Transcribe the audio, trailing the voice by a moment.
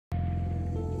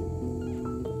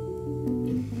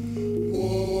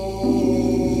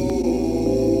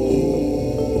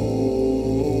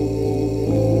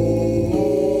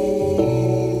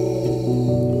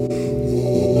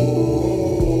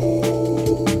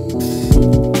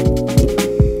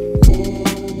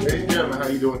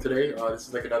today. This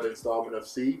is like another installment of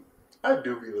C. I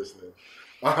do be listening.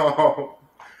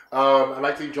 I'd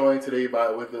like to be joined today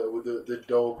with the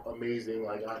dope, amazing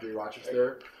like Honoree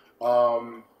Rochester.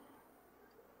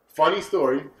 Funny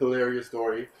story, hilarious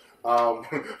story.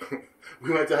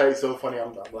 We went to high. So funny.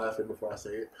 I'm laughing before I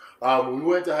say it. We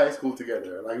went to high school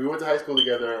together.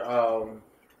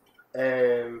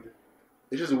 And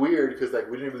it's just weird because like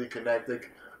we didn't really connect.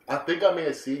 Like I think I may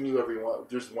have seen you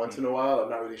just once in a while. I'm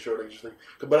not really sure.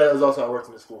 But it was also I worked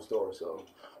in the school store, so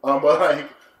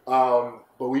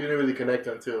but we didn't really connect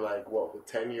until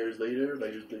 10 years later.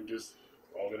 Like just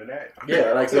longer than that.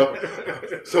 Yeah,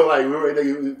 so like we were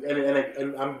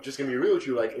and I'm just gonna be real with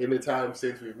you. Like in the time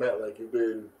since we've met, like you've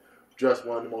been just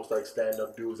one of the most like stand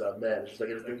up dudes I've met. It's just like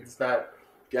it's not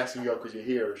gassing you up because you're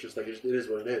here. It's just like it is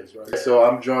what it is, right? So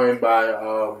I'm joined by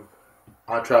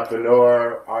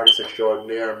entrepreneur, artist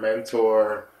extraordinaire,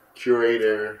 mentor,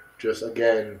 curator, just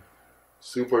again,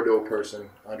 super dope person,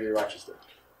 Honoree Rochester.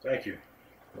 Thank you.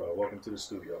 Welcome to the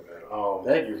studio, man.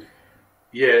 Thank you.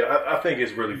 Yeah, I think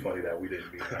it's really funny that we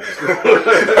didn't meet in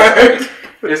high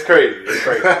school. It's crazy.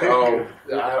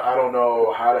 I don't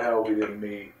know how the hell we didn't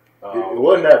meet. It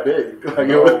wasn't that big.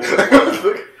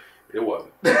 It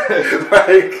wasn't.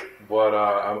 But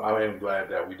I am glad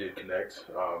that we did connect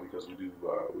because we do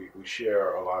we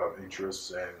share a lot of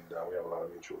interests and we have a lot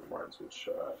of mutual friends, which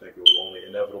I think it was only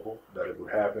inevitable that it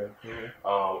would happen.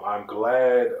 Mm-hmm. I'm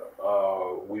glad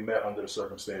we met under the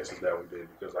circumstances that we did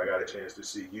because I got a chance to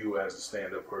see you as a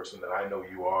stand-up person that I know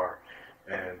you are,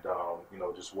 and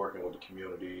just working with the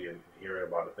community and hearing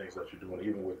about the things that you're doing,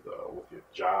 even with your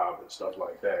job and stuff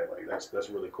like that. Like that's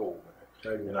really cool,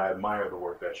 man. And I admire the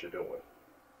work that you're doing.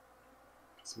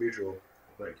 It's mutual.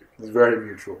 Thank you. It's very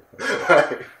mutual.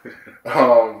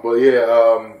 But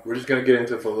yeah, we're just going to get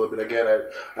into it for a little bit. Again,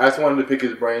 I just wanted to pick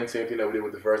his brain, same thing that we did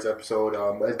with the first episode.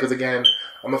 Because again,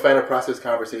 I'm a fan of process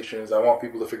conversations. I want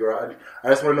people to figure out, I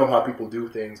just want to know how people do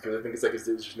things because I think it's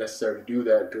just necessary to do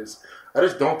that because I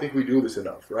just don't think we do this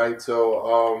enough, right?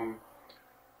 So,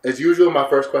 as usual, my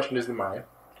first question is mine.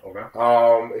 Okay.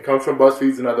 It comes from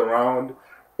BuzzFeed's Another Round.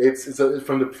 It's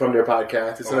from their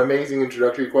podcast. It's an amazing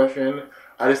introductory question.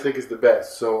 I just think it's the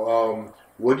best. So,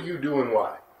 what do you do and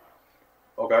why?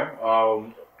 Okay.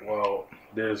 Well,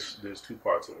 there's two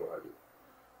parts of what I do.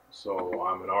 So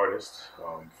I'm an artist.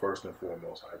 First and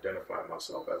foremost, I identify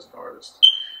myself as an artist.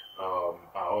 I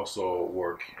also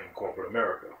work in corporate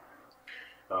America.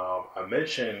 I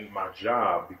mention my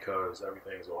job because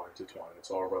everything's all intertwined.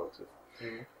 It's all relative.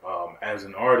 Mm-hmm. As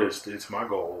an artist, it's my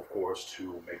goal, of course,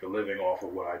 to make a living off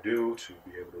of what I do, to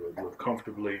be able to live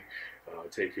comfortably,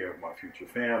 take care of my future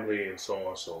family, and so on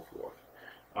and so forth.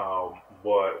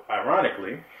 But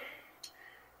ironically,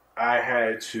 I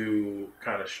had to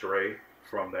kind of stray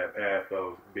from that path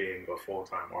of being a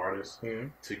full-time artist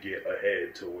to get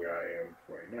ahead to where I am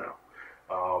right now.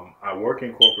 I work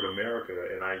in corporate America,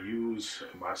 and I use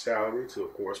my salary to,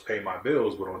 of course, pay my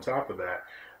bills, but on top of that,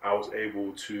 I was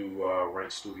able to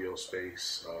rent studio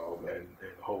space and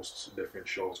host different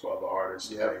shows for other artists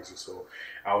and things. And so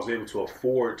I was able to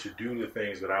afford to do the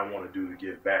things that I want to do to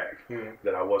give back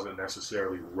that I wasn't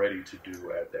necessarily ready to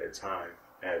do at that time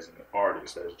as an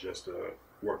artist, as just a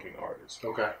working artist.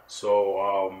 Okay. So,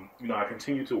 I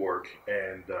continue to work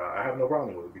and I have no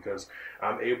problem with it because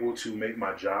I'm able to make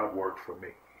my job work for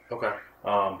me. Okay.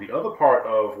 The other part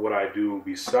of what I do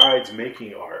besides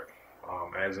making art,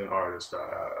 as an artist,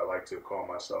 I like to call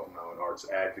myself now an arts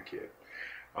advocate.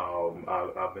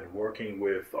 I've been working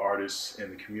with artists in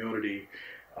the community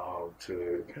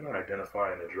to kind of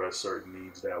identify and address certain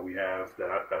needs that we have that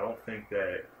I don't think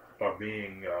that are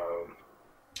being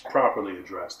properly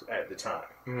addressed at the time.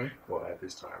 Mm-hmm. Well, at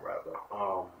this time, rather.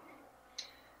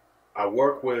 I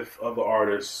work with other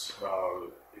artists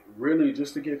really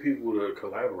just to get people to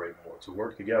collaborate more, to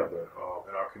work together.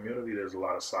 In our community, there's a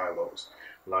lot of silos,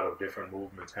 a lot of different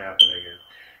movements happening,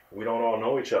 and we don't all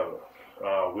know each other.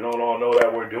 We don't all know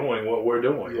that we're doing what we're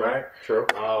doing, right? True.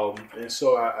 And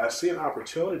so I see an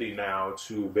opportunity now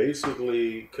to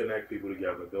basically connect people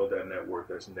together, build that network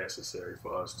that's necessary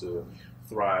for us to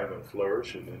thrive and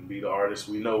flourish and be the artists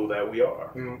we know that we are.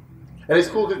 Mm-hmm. And it's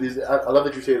cool because I love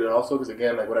that you say that also because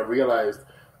again, like what I realized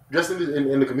just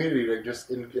in the community, like just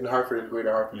in Hartford, in the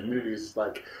greater Hartford communities,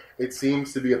 like it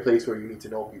seems to be a place where you need to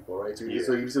know people, right? So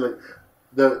you see like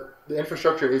the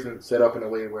infrastructure isn't set up in a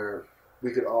way where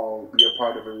we could all be a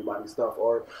part of everybody's stuff,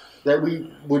 or that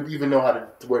we would even know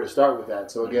where to start with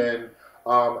that. So again,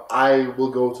 I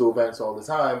will go to events all the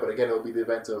time, but again, it'll be the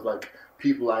events of like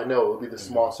people I know. It'll be the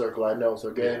small circle I know. So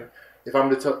again, if I'm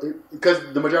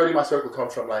because the majority of my circle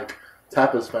comes from like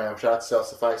Tapas fam, shout out to Self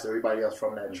Suffice, everybody else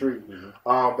from that tree.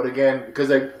 But again, because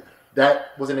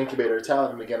that was an incubator of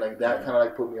talent. And again, like that kind of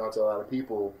like put me onto a lot of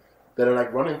people that are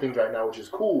like running things right now, which is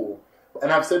cool.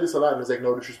 And I've said this a lot, and it's like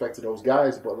no disrespect to those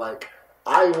guys, but like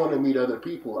I want to meet other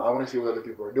people. I want to see what other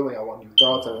people are doing. I want new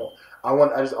thoughts. I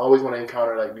just always want to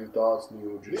encounter like new thoughts,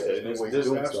 new ways of doing stuff.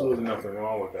 There's absolutely nothing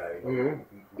wrong with that.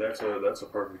 That's a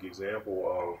perfect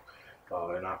example of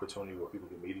an opportunity where people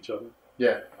can meet each other.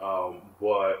 Yeah.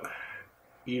 But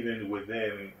even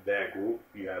within that group,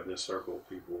 you have this circle of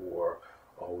people who are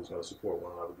always going to support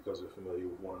one another because they're familiar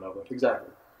with one another.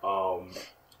 Exactly.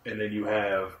 And then you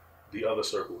have the other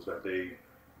circles that they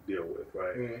deal with,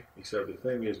 right? Except the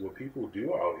thing is, what people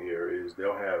do out here is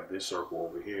they'll have this circle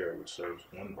over here, which serves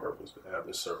one purpose. They have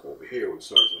this circle over here, which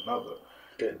serves another.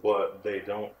 But they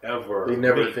don't ever. They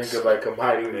never think of like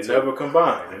combining. They never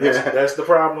combine, and that's the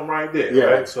problem right there. Yeah.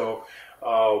 Right? So,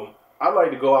 I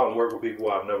like to go out and work with people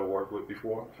I've never worked with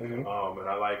before, and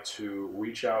I like to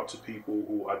reach out to people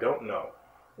who I don't know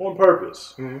on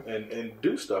purpose and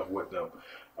do stuff with them.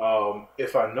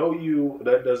 If I know you,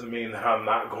 that doesn't mean that I'm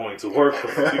not going to work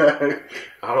with you.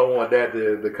 I don't want that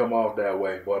to come off that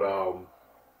way. But,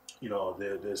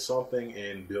 there's something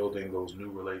in building those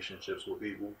new relationships with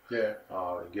people. Yeah.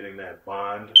 Getting that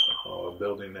bond,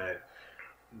 building that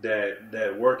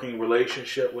working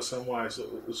relationship with someone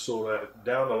so that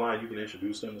down the line you can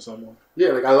introduce them to someone. Yeah,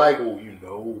 like I like who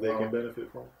they can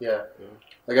benefit from. Yeah.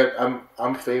 Like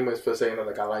I'm famous for saying that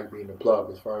like I like being a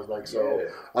plug as far as like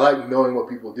I like knowing what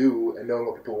people do and knowing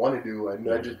what people want to do, and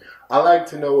I like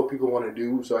to know what people want to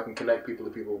do so I can connect people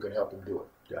to people who can help them do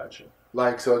it. Gotcha.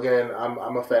 Like so again,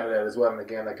 I'm a fan of that as well, and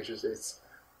again like it's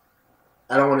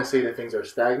I don't want to say that things are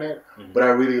stagnant, but I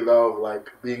really love like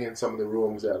being in some of the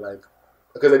rooms that like.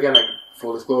 Because again, like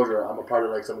full disclosure, I'm a part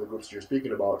of like some of the groups you're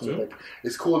speaking about. So like,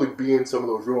 it's cool to be in some of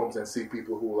those rooms and see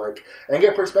people who like and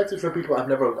get perspectives from people I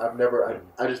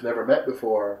just never met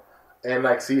before, and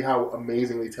like see how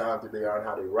amazingly talented they are and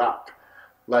how they rock.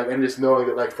 Like and just knowing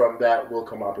that like from that will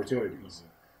come opportunities.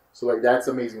 So like that's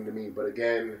amazing to me. But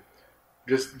again,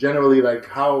 just generally like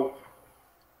how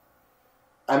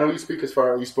I know you spoke as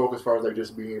far as like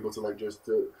just being able to like just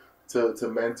to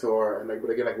mentor and like, but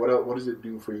again, like what does it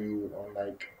do for you on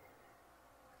like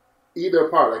either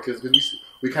part? Like,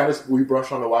 because we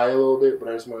brush on the why a little bit, but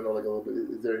I just want to know like a little bit.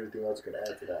 Is there anything else you can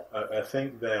add to that? I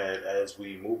think that as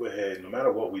we move ahead, no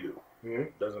matter what we do,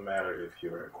 doesn't matter if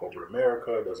you're in corporate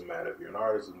America, it doesn't matter if you're an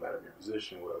artist, it doesn't matter if you're a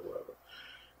musician, whatever.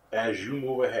 As you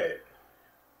move ahead,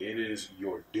 it is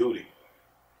your duty,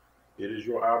 it is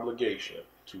your obligation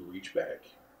to reach back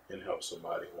and help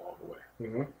somebody along the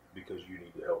way. Because you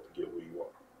need the help to get where you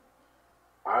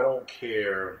are. I don't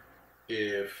care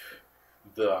if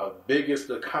the biggest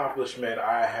accomplishment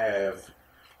I have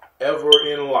ever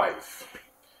in life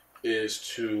is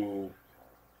to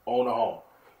own a home.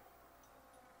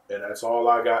 And that's all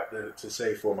I got to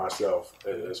say for myself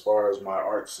as far as my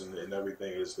arts and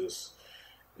everything is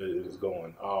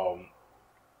going.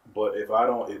 But if I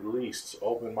don't at least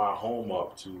open my home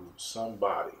up to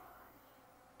somebody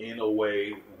in a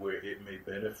way where it may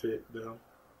benefit them,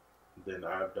 then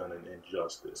I've done an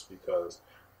injustice because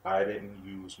I didn't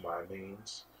use my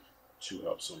means to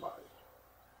help somebody.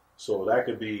 So that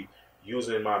could be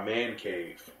using my man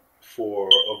cave for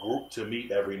a group to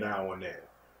meet every now and then,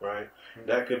 right?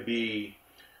 That could be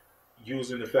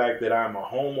using the fact that I'm a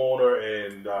homeowner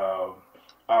and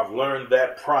I've learned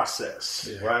that process,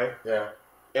 right? Yeah.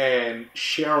 And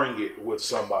sharing it with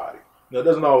somebody. Now, it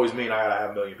doesn't always mean I gotta have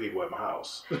a million people at my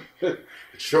house. It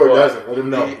sure doesn't. Let them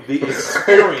know. The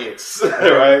experience,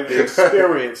 right? The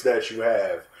experience that you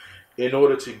have in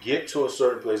order to get to a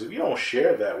certain place. If you don't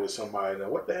share that with somebody, then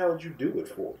what the hell did you do it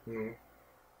for?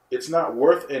 It's not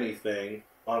worth anything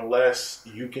unless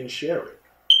you can share it.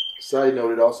 Side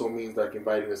note, it also means like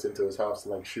inviting us into his house to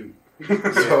like shoot.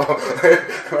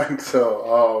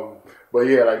 But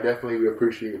yeah, like definitely we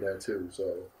appreciate that too.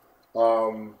 So,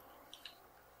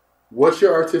 what's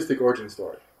your artistic origin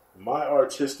story? My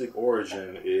artistic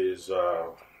origin is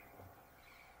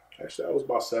actually I was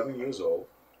about 7 years old.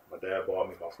 My dad bought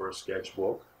me my first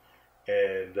sketchbook,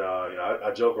 and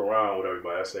I joke around with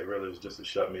everybody. I say, really, it's just to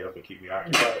shut me up and keep me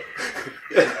occupied.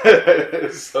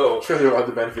 So, sure, there are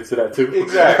other benefits to that too.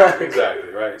 Exactly,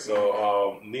 right.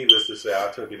 So, needless to say,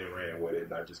 I took it and ran with it,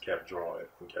 and I just kept drawing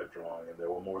and there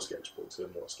were more sketchbooks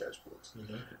and more sketchbooks,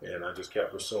 and I just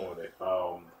kept pursuing it.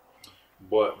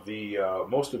 But the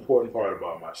most important part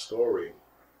about my story,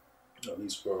 at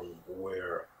least from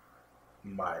where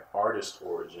my artist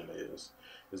origin is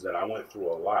that I went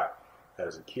through a lot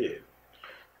as a kid,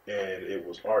 and it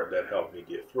was art that helped me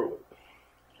get through it.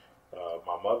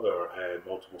 My mother had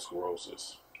multiple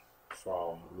sclerosis,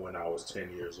 from when I was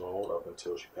 10 years old up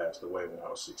until she passed away when I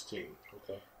was 16.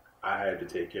 Okay. I had to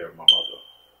take care of my mother.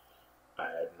 I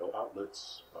had no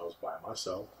outlets. I was by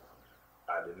myself.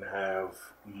 I didn't have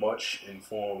much in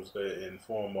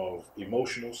form of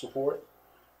emotional support.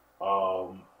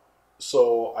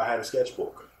 So I had a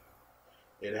sketchbook.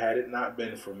 And had it not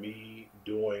been for me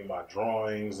doing my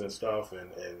drawings and stuff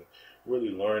and really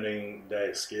learning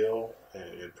that skill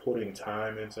and putting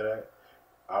time into that,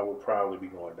 I would probably be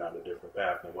going down a different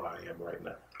path than what I am right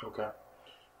now. Okay.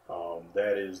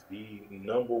 That is the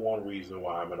number one reason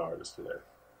why I'm an artist today.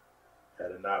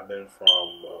 Had it not been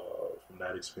from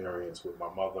that experience with my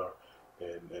mother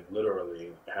and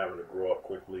literally having to grow up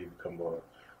quickly,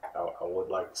 I would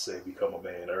like to say become a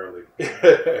man early,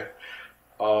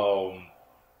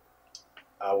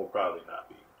 I would probably not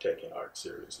be taking art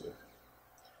seriously.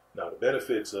 Now, the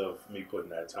benefits of me putting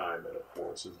that time in, of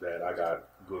course, is that I got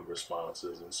good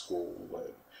responses in school,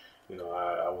 and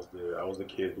I was the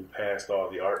kid who passed all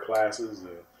the art classes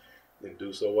and didn't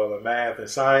do so well in math and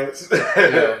science.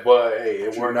 Yeah. But hey,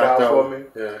 it worked out for me.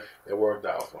 Yeah, it worked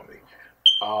out for me.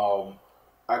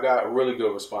 I got really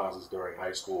good responses during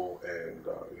high school, and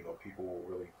people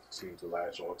really seemed to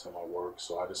latch on to my work.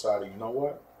 So I decided, you know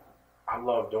what? I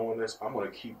love doing this. I'm going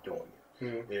to keep doing it.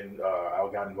 Mm-hmm. And I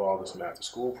got involved in some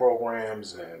after-school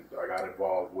programs, and I got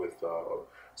involved with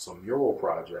some mural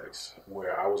projects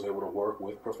where I was able to work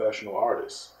with professional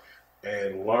artists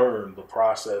and learn the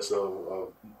process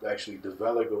of actually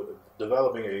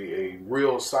developing a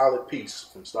real solid piece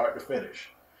from start to finish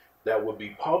that would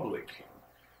be public.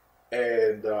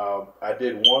 And I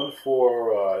did one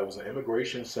for, it was an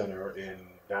immigration center in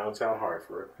downtown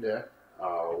Hartford. Yeah.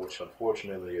 Which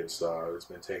unfortunately it's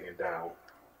been taken down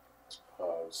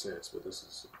since, but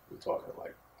we're talking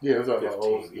like it was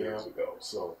 15 years ago.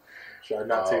 So should I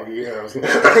not take the years?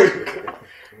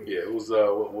 Yeah, it was.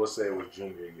 We'll say it was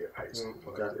junior year high school.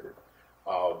 Okay. I did it.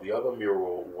 The other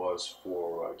mural was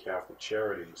for Catholic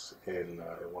Charities in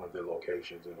one of their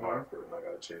locations in Hartford, and I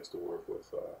got a chance to work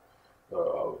with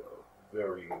a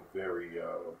very, very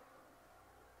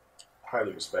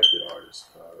highly respected artist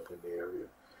in the area.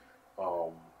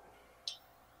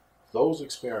 Those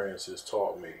experiences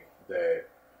taught me that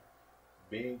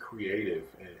being creative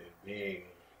and being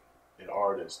an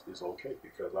artist is okay,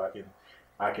 because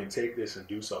I can take this and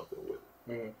do something with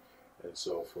it. Mm-hmm. And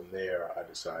so from there, I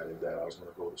decided that I was going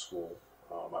to go to school.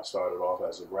 I started off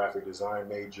as a graphic design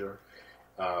major.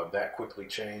 That quickly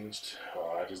changed.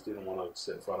 I just didn't want to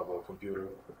sit in front of a computer.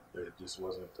 It just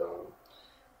wasn't.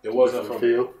 It wasn't from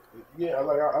feel. Yeah,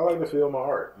 I like to feel my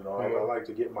art. Mm-hmm. I like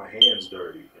to get my hands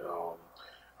dirty.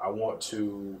 I want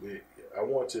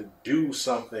to do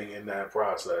something in that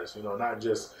process. Not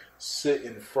just sit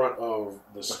in front of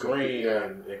the screen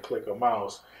and click a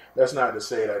mouse. That's not to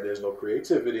say that there's no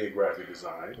creativity in graphic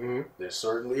design. Mm-hmm. There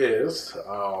certainly is.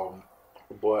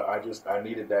 But I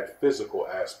needed that physical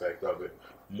aspect of it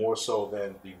more so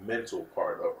than the mental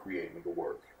part of creating the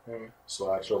work. Mm-hmm.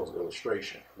 So I chose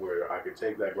illustration, where I could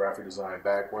take that graphic design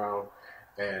background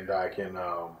and I can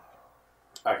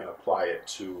apply it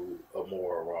to a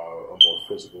more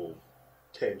physical,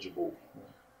 tangible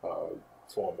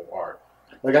form of art.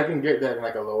 Like I can get that in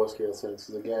like a lower scale sense.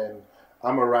 Because again,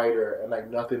 I'm a writer, and like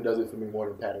nothing does it for me more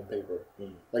than pad and paper.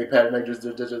 Mm. Like pad and paper, just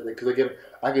because again,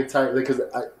 I can type because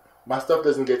my stuff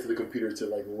doesn't get to the computer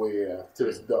till like way after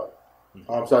it's done.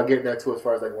 Mm-hmm. So I get that too, as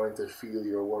far as like wanting to feel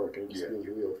your work and just feel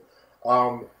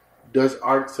real. Does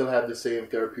art still have the same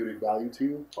therapeutic value to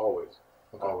you? Always,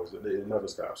 okay. Always. It never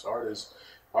stops. Art is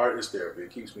therapy.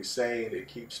 It keeps me sane. It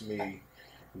keeps me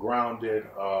grounded.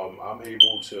 I'm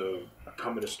able to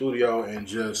come in the studio and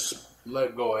just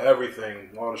let go of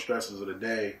everything, all the stresses of the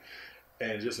day,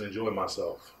 and just enjoy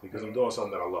myself, because I'm doing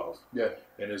something that I love. Yeah.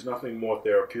 And there's nothing more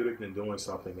therapeutic than doing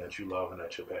something that you love and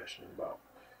that you're passionate about.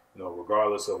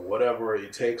 Regardless of whatever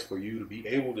it takes for you to be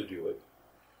able to do it.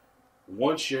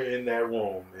 Once you're in that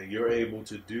room and you're able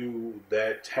to do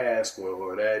that task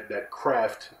or that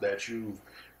craft that you've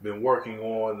been working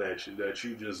on, that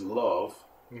you just love,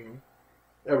 mm-hmm.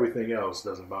 everything else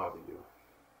doesn't bother you.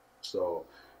 So,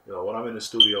 when I'm in the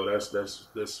studio,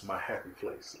 that's my happy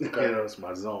place. It's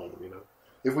my zone.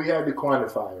 If we had to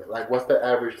quantify it, like what's the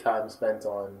average time spent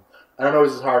on? I don't know,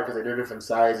 this is hard because they're different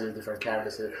sizes, different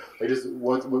canvases. Like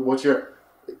what's your,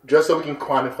 just so we can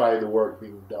quantify the work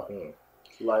being done. Mm.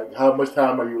 Like how much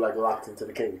time are you like locked into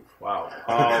the cave? Wow.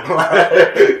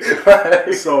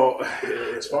 So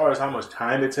as far as how much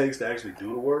time it takes to actually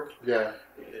do the work,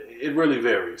 it really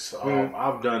varies.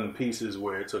 I've done pieces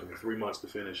where it took me 3 months to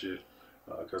finish it,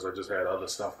 because I just had other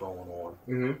stuff going on.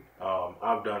 Mm-hmm.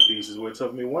 I've done pieces where it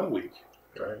took me 1 week.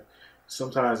 Right.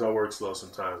 Sometimes I work slow,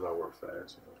 sometimes I work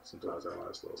fast. You know? Sometimes I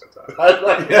lie slow, sometimes.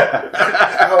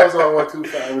 I was on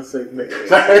 125 with Saint Nick.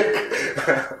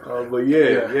 But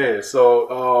yeah.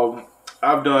 So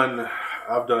I've done a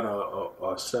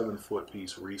 7-foot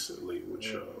piece recently,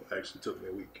 which actually took me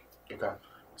a week. Okay.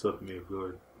 Took me a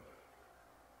good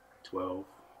 12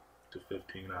 to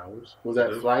 15 hours. Was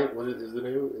that flight? Was it? Is it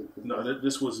new? No,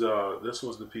 this was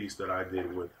the piece that I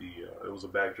did with the. It was a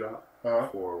backdrop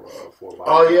for.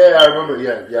 Oh yeah, I remember.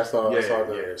 Yeah, I saw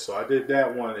that. Yeah, so I did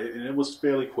that one, and it was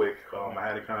fairly quick. I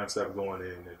had a concept going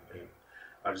in, and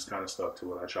I just kind of stuck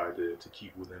to it. I tried to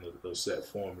keep within the set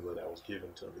formula that was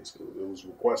given to me. So it was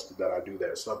requested that I do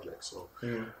that subject. So,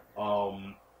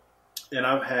 and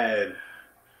I've had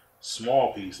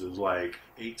small pieces like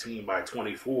 18 by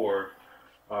 24.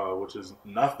 Which is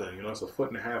nothing, you know, it's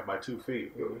 1.5 feet by 2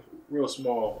 feet, real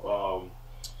small,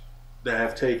 that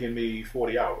have taken me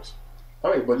 40 hours.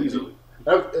 I mean, but easily.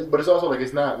 But it's also like,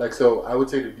 it's not like, so I would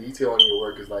say the detail in your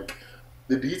work is like,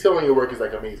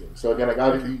 amazing. So again, like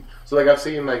obviously, so like I've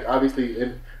seen like obviously,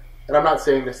 and I'm not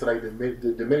saying this to like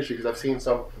diminish it, because I've seen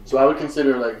some, so I would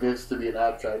consider like this to be an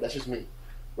abstract. That's just me.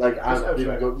 Like I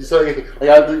didn't go, so like and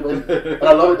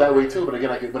I love it that way too. But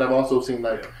again, but I've also seen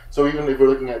like, so even if we're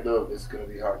looking at it's gonna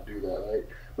be hard to do that, right?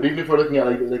 But even if we're looking at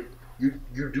like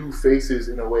you do faces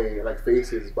in a way, like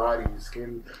faces, bodies,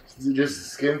 skin,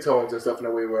 just skin tones and stuff in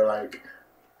a way where like,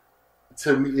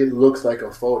 to me it looks like a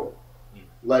photo.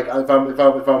 Like if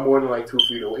I'm more than like 2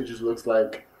 feet away, it just looks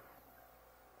like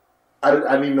I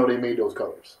didn't even know they made those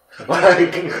colors.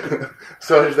 Like,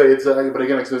 so it's but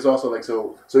again, like, so it's also like,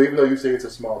 so even though you say it's a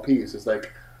small piece, it's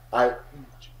like I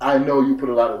know you put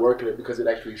a lot of work in it because it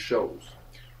actually shows.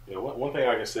 Yeah, one thing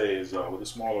I can say is with the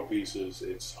smaller pieces,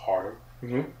 it's harder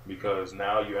because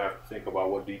now you have to think about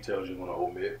what details you're going to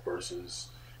omit versus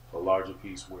a larger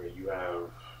piece where you have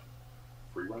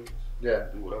free reign. Yeah,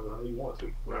 do whatever the hell you want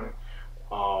to, right?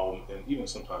 And even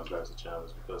sometimes that's a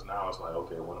challenge because now it's like,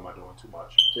 okay, when am I doing too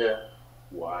much? Yeah.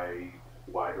 Why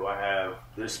do I have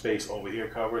this space over here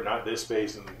covered, not this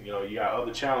space? And you know, you got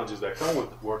other challenges that come with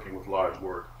working with large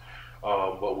work.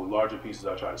 But with larger pieces,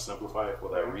 I try to simplify it for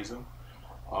that reason.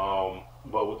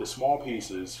 But with the small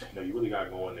pieces, you know, you really got to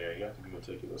go in there. You have to be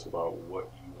meticulous about what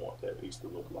you want that piece to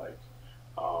look like.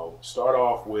 Start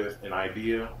off with an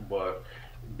idea, but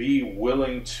be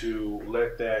willing to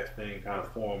let that thing kind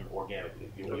of form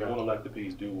organically. You know, you want to let the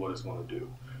piece do what it's going to do.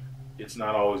 It's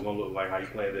not always going to look like how you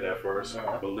planned it at first.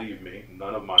 Believe me,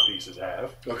 none of my pieces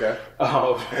have. Okay.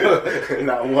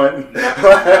 Not one.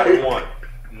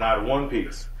 Not one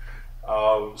piece.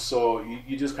 So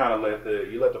you just kind of let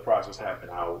the process happen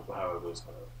however it's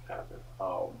going to happen.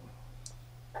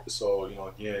 So, you know,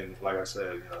 again, like I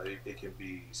said, you know, it can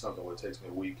be something that takes me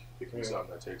a week. It can be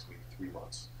something that takes me 3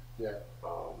 months. Yeah.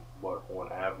 But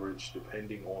on average,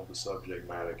 depending on the subject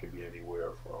matter, it can be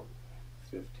anywhere from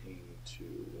 15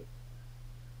 to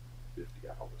 50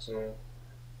 hours. I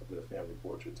did a family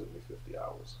portrait, took me 50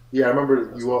 hours. Yeah, I remember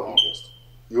That's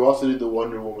you also did the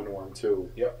Wonder Woman one too.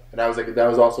 Yep. And that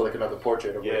was also like another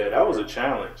portrait of her. That was a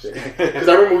challenge. Because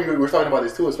I remember we were talking about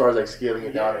this too, as far as like scaling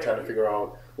it down and trying to figure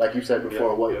out, like you said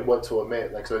before, what to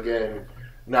omit. Like, so again,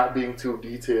 not being too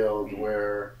detailed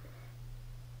where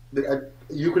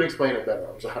you can explain it better.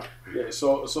 I'm sorry. Yeah.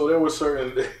 So there were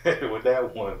certain with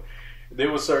that one,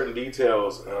 there were certain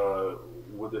details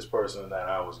with this person that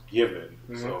I was given.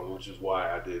 So which is why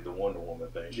I did the Wonder Woman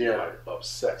thing. She was like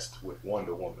obsessed with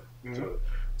Wonder Woman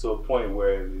to a point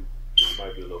where it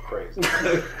might be a little crazy.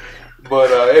 But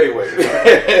anyway.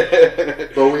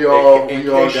 But we all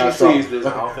got she sees this,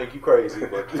 I don't think you're crazy,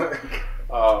 but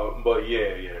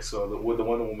yeah. So with the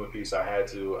Wonder Woman piece, I had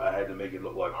to make it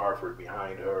look like Hartford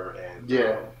behind her, and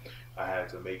I had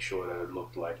to make sure that it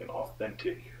looked like an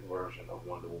authentic version of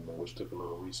Wonder Woman, which took a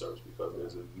little research because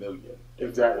there's a million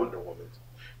different Wonder Woman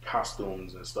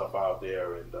costumes and stuff out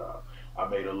there, and I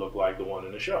made it look like the one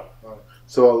in the show.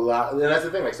 So a lot, and that's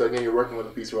the thing. Like, so again, you're working with a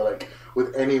piece where, like,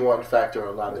 with any one factor,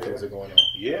 a lot of things are going on.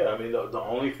 Yeah, I mean, the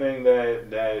only thing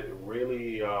that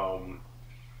really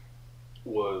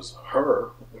was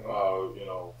her, you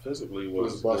know, physically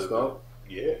was bust up.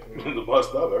 Yeah, the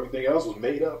bust up. Everything else was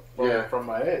made up from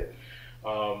my head.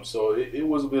 So it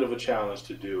was a bit of a challenge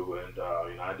to do, and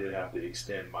you know, I did have to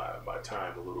extend my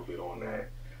time a little bit on that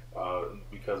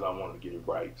because I wanted to get it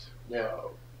right.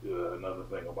 Another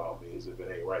thing about me is if it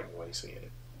ain't right, you ain't seeing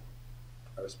it.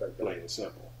 I respect that. Plain and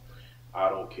simple. I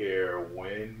don't care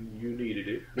when you needed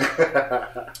it.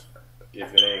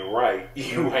 If it ain't right,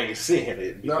 you ain't seeing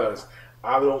it because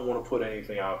I don't want to put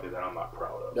anything out there that I'm not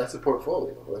proud of. That's a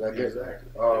portfolio. Like, I get exactly.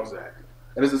 Exactly.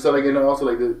 And it's so like, and also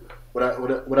like what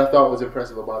I thought was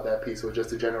impressive about that piece was just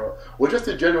the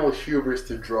general hubris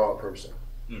to draw a person,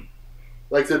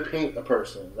 like to paint a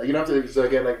person. Like you don't have to. So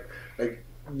again, like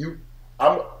you,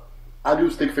 I do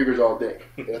stick figures all day.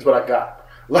 That's what I got.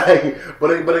 Like,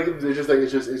 but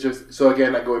it's just. So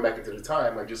again, like going back into the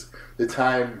time, like just the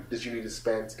time that you need to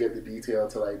spend to get the detail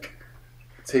to like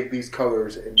take these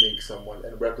colors and make someone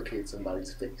and replicate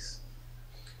somebody's face.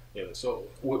 Yeah. So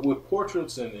with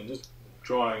portraits and just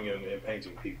drawing and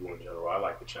painting people in general, I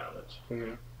like the challenge.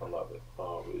 Mm-hmm. I love it.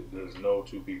 There's no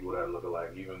two people that look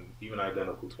alike. Even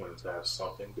identical twins have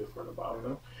something different about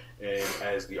them. And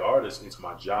as the artist, it's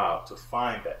my job to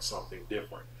find that something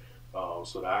different,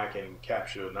 so that I can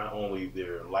capture not only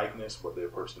their likeness but their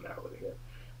personality.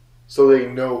 So they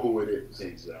know who it is.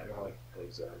 Exactly.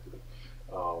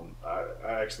 I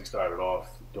actually started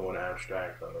off doing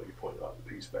abstract. I know you pointed out the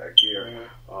piece back here.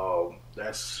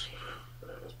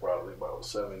 That's probably about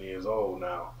 7 years old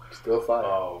now. Still fine.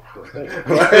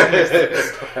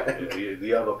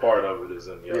 The other part of it is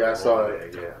in the other. Yeah, I saw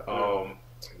it. Yeah.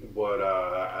 But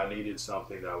I needed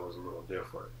something that was a little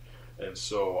different, and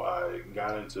so I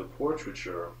got into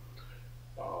portraiture,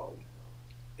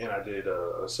 and I did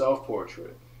a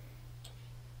self-portrait.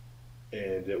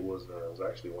 And it was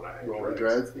actually when I had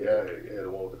dreads. Yeah, the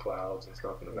one with the clouds and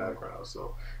stuff in the background.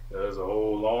 So there's a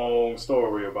whole long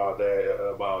story about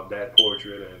that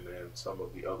portrait and some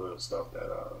of the other stuff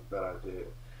that I did.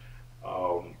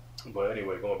 But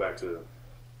anyway, going back to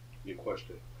your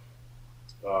question,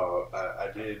 I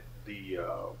did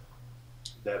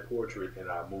that portrait,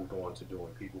 and I moved on to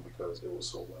doing people because it was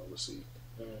so well received.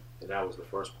 And that was the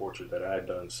first portrait that I had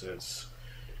done since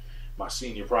my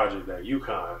senior project at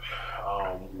UConn,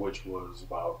 which was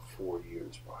about 4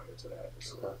 years prior to that.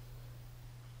 So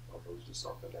it was just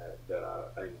something that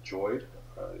I enjoyed,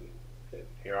 and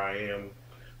here I am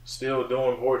still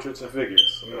doing portraits and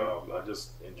figures. I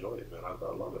just enjoy it, man. I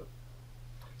love it.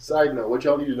 Side note, what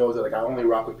y'all need to know is that like I only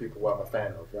rock with people who I'm a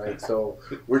fan of, right? So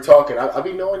we're talking. I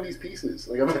be knowing these pieces,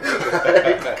 like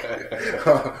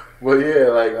but yeah,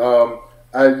 like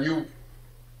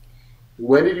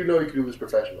when did you know you could do this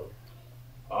professionally?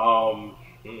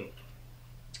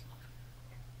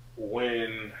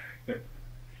 When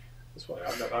it's funny,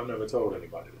 I've never told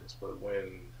anybody this, but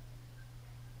when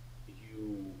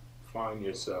you find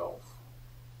yourself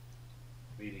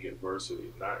meeting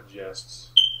adversity, not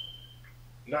just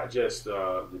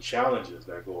the challenges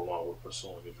that go along with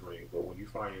pursuing a dream, but when you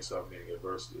find yourself meeting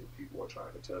adversity, people are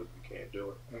trying to tell you you can't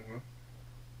do it,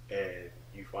 and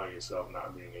you find yourself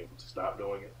not being able to stop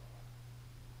doing it,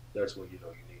 that's when you know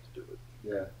you need to do it.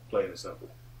 Yeah. Plain and simple.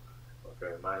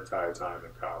 Okay. My entire time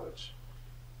in college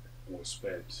was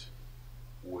spent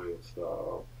with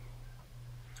a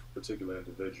particular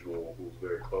individual who was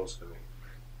very close to me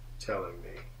telling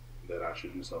me that I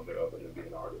should do something other than be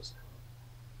an artist.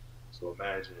 So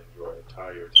imagine your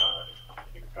entire time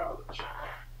in college.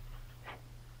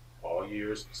 All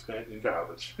years spent in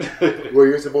college. Where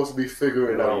you're supposed to be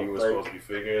figuring out. You were supposed to be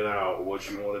figuring out what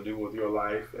you want to do with your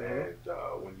life, and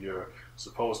when you're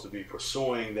supposed to be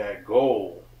pursuing that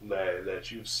goal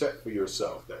that you've set for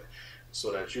yourself,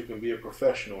 so that you can be a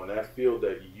professional in that field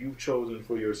that you've chosen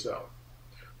for yourself,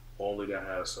 only to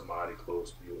have somebody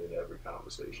close to you in every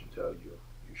conversation tell you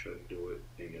you shouldn't do it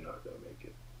and you're not going to make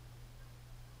it.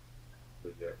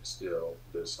 But yet still,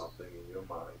 there's something in your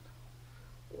mind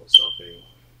or something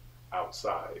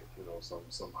outside,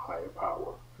 some higher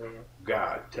power,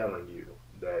 God telling you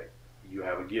that you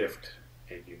have a gift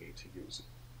and you need to use it.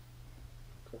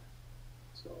 Okay.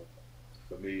 So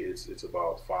for me, it's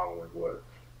about following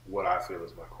what I feel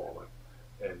is my calling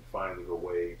and finding a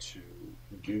way to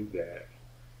do that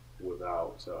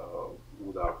without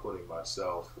putting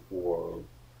myself or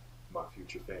my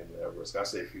future family at risk. I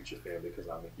say future family because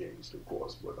I'm engaged, of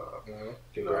course, but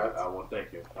I want to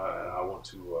thank you. I want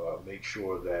to make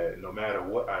sure that no matter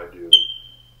what I do,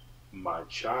 my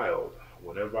child,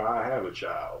 whenever I have a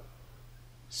child,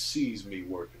 sees me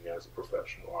working as a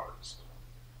professional artist.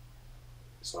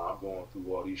 So I'm going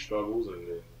through all these struggles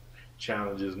and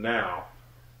challenges now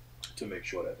to make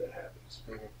sure that happens.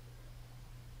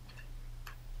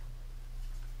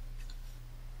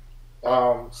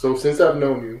 So since I've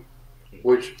known you,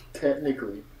 which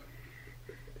technically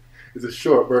is a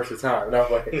short burst of time,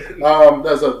 but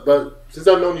since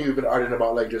I've known you, you've been arting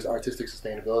about like just artistic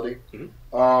sustainability.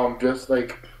 Just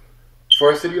like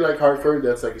for a city like Hartford,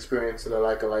 that's like experiencing a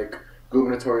lack of like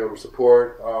gubernatorial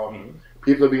support.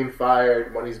 People are being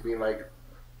fired. Money's being like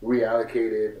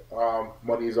reallocated.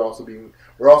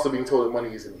 We're also being told that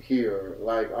money isn't here.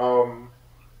 Like,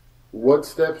 what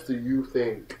steps do you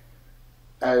think,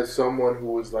 as someone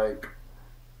who is like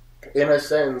in a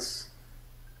sense,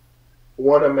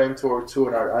 want a mentor to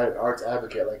an arts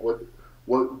advocate? Like,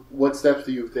 what steps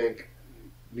do you think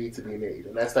need to be made?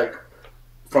 And that's like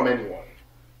from anyone.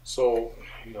 So,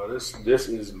 this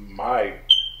is my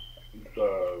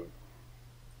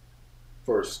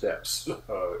first steps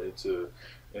into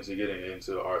getting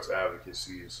into arts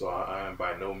advocacy. So I am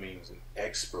by no means an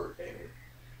expert in it.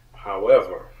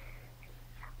 However,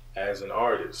 as an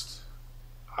artist,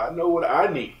 I know what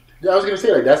I need. Yeah, I was gonna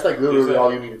say, like, that's like literally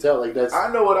all you need to tell. Like, that's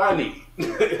I know what I need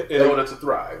in order to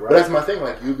thrive. Right? But that's my thing.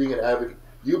 Like, you being an advocate,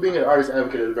 you being an artist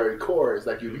advocate at the very core is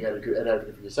like you being an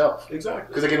advocate for yourself. Exactly.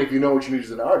 Because again, if you know what you need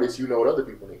as an artist, you know what other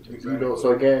people need. Exactly. You know.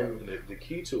 So again, and the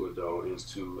key to it though is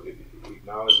to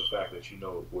acknowledge the fact that you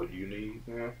know what you need,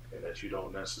 and that you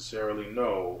don't necessarily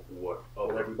know what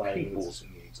other people's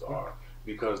needs are,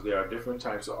 because there are different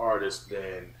types of artists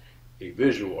than a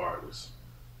visual artist.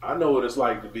 I know what it's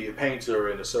like to be a painter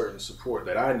and a certain support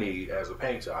that I need as a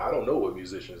painter. I don't know what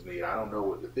musicians need. I don't know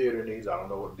what the theater needs. I don't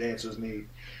know what dancers need.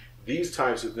 These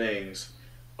types of things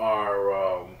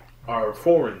are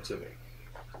foreign to me.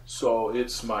 So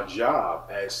it's my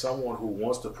job as someone who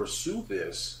wants to pursue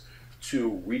this to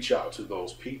reach out to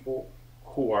those people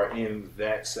who are in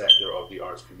that sector of the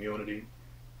arts community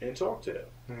and talk to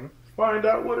them. Find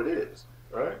out what it is,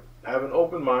 right? Have an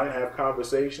open mind, have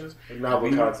conversations. Novel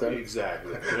concept.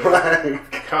 Exactly. Right.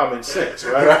 Common sense,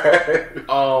 right?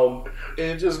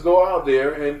 And just go out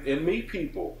there and meet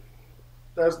people.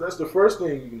 That's the first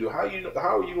thing you can do. How are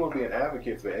you going to be an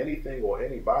advocate for anything or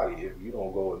anybody if you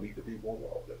don't go and meet the people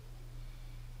involved in it?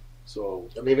 So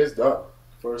I mean, it's done.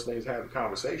 First thing is have a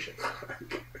conversation.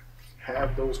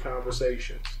 Have those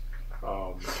conversations.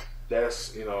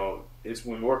 That's it's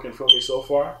been working for me so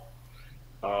far.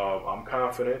 I'm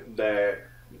confident that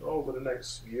over the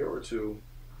next year or two,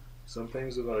 some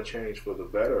things are going to change for the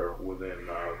better within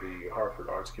the Hartford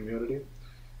arts community,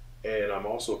 and I'm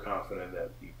also confident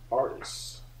that the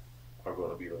artists are going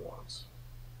to be the ones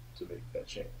to make that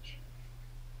change,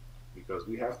 because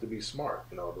we have to be smart.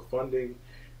 The funding,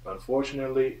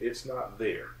 unfortunately, it's not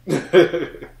there.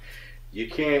 You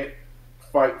can't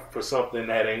fight for something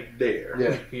that ain't there.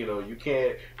 Yeah. You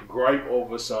can't gripe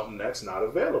over something that's not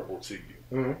available to you.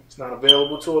 It's not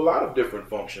available to a lot of different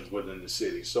functions within the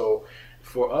city. So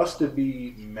for us to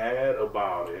be mad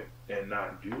about it and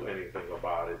not do anything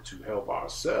about it to help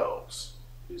ourselves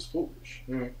is foolish.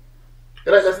 And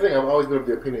that's the thing. I've always been of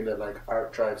the opinion that like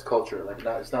art drives culture. Like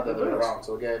it's not the other way around.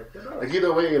 So again, like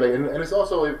either way, like and it's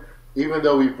also even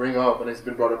though we bring up and it's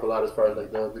been brought up a lot as far as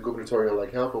like the gubernatorial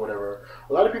like help or whatever,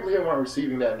 a lot of people here weren't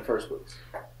receiving that in the first place.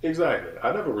 Exactly.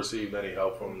 I never received any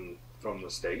help from the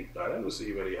state. I didn't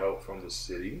receive any help from the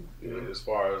city as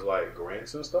far as like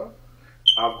grants and stuff.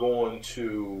 I've gone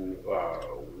to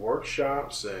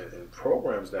workshops and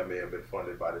programs that may have been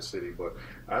funded by the city, but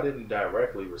I didn't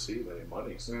directly receive any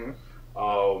monies.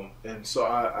 And so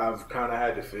I've kind of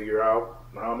had to figure out,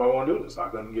 how am I going to do this? I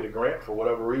couldn't get a grant for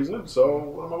whatever reason, so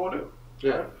what am I going to do?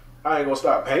 Yeah. I ain't going to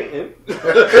stop painting.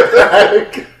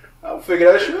 I'll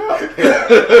figure that shit out.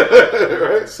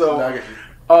 Right?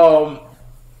 So,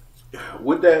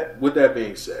 with that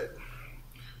being said,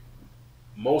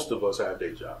 most of us have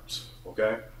day jobs,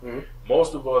 okay?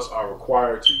 Most of us are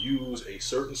required to use a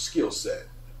certain skill set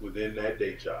within that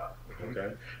day job,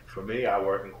 okay? For me, I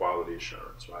work in quality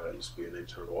assurance, right? I used to be an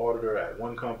internal auditor at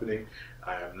one company.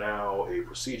 I am now a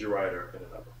procedure writer in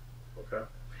another, okay?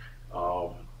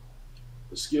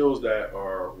 The skills that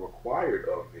are required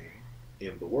of me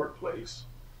in the workplace,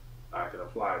 I can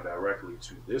apply directly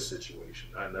to this situation,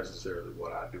 not necessarily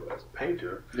what I do as a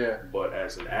painter, but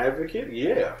as an advocate,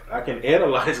 I can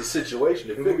analyze a situation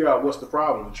to figure out what's the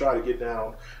problem and try to get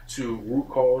down to root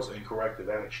cause and corrective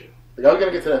action. Like, I was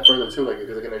gonna get to that further too, like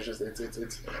because again,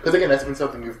 it's because again that's been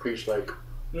something you've preached like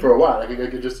for a while, like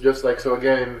it just like so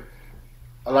again,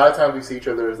 a lot of times we see each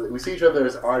other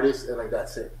as artists and like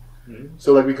that's it.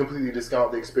 So like we completely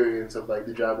discount the experience of like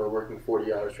the job we're working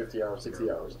 40 hours, 50 hours, 60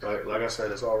 hours. Like I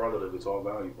said, it's all relative. It's all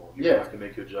valuable. You have to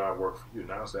make your job work for you.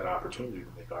 Now it's that opportunity to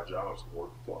make our jobs work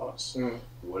for us.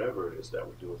 Whatever it is that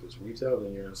we do. If it's retail,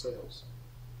 then you're in sales,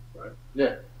 right?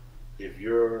 Yeah. If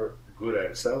you're good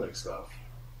at selling stuff,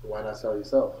 why not sell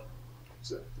yourself?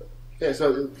 Exactly. Yeah.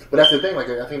 So, but that's the thing. Like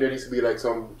I think there needs to be like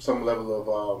some level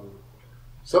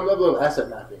of asset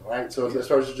mapping, right? So as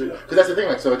far as because that's the thing.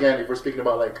 Like so again, if we're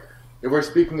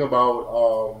speaking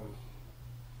about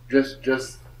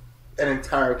just an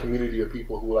entire community of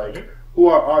people who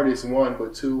are artists, one,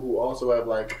 but two, who also have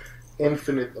like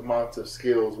infinite amounts of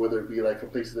skills, whether it be like from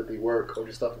places that they work or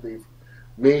just stuff that they've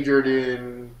majored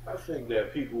in. I think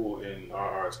that people in our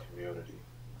arts community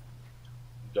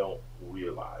don't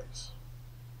realize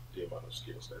the amount of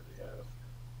skills that they have.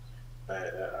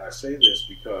 And I say this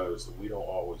because we don't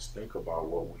always think about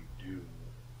what we do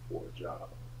for a job.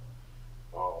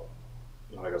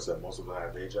 Like I said, most of us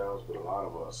have day jobs, but a lot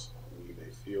of us, we may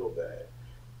feel that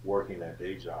working that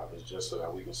day job is just so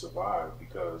that we can survive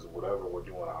because whatever we're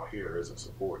doing out here isn't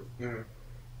supported. Mm-hmm.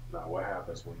 Now, what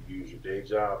happens when you use your day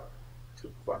job to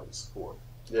provide the support?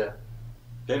 Yeah.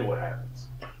 Then what happens?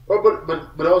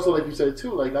 But also, like you said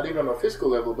too, like not even on a physical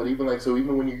level, but even like so,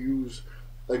 even when you use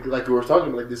like we were talking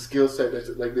about, like the skill set that's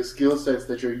like the skill sets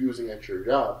that you're using at your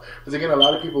job. Because again, a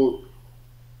lot of people,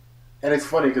 and it's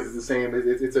funny because it's the same.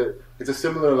 It's a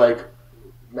similar like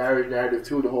marriage narrative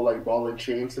too. The whole like ball and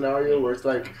chain scenario where it's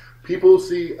like people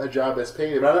see a job as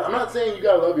paying them. I'm not saying you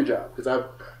gotta love your job because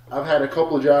I've had a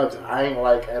couple of jobs I ain't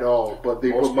like at all, but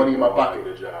they put money in my pocket.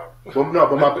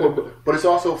 But it's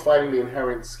also finding the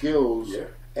inherent skills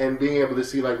and being able to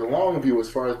see like the long view as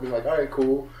far as being like, all right,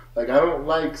 cool. Like I don't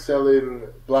like selling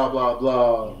blah blah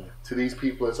blah to these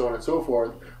people and so on and so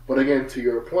forth. But again, to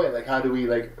your point, like how do we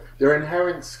like there are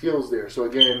inherent skills there. So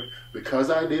again, because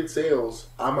I did sales,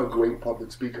 I'm a great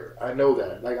public speaker. I know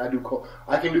that. Like I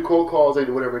can do cold calls, I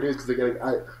do whatever it is because again,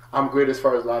 I'm great as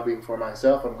far as lobbying for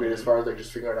myself. I'm great as far as like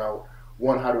just figuring out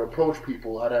one, how to approach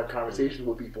people, how to have conversations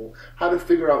with people, how to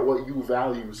figure out what you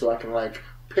value so I can like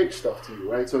pitch stuff to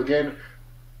you, right? So again,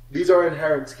 these are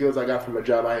inherent skills I got from a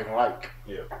job I didn't like.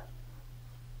 Yeah.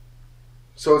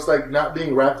 So it's like not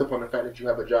being wrapped up on the fact that you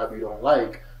have a job you don't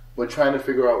like, but trying to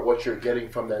figure out what you're getting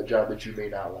from that job that you may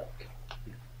not like.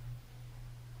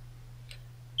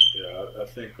 Yeah, I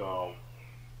think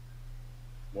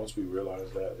once we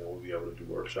realize that, then we'll be able to do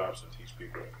workshops and teach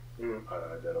people how to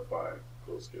identify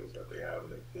those skills that they have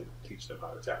and teach them how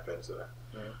to tap into that.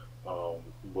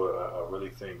 But I really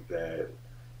think that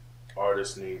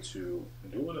artists need to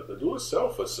do a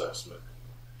self-assessment.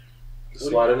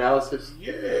 SWOT analysis?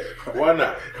 Yeah. Why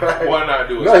not? Why not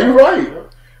do it? No, you're right.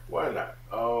 Why not?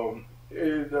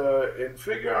 And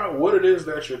figure out what it is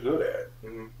that you're good at.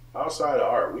 Outside of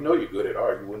art. We know you're good at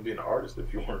art. You wouldn't be an artist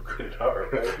if you weren't good at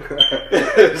art,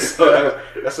 right? So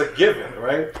that's a given,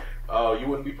 right? You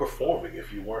wouldn't be performing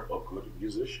if you weren't a good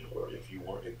musician or if you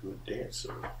weren't a good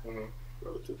dancer,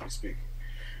 relatively speaking.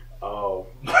 But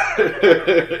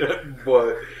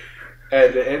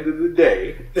at the end of the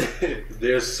day,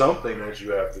 there's something that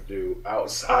you have to do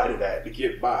outside of that to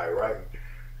get by, right?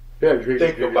 Yeah,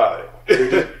 think about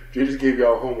it. They just gave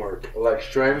y'all homework, like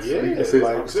strengths, weaknesses,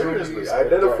 like seriously,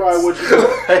 identify what you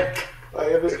want.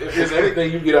 Like if there's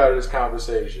anything you get out of this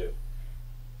conversation,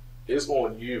 it's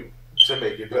on you to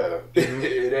make it better.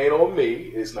 It ain't on me.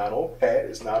 It's not on Pat.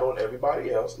 It's not on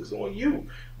everybody else. It's on you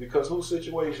because whose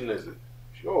situation is it?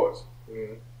 It's yours.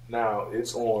 Now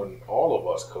it's on all of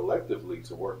us collectively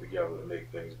to work together to make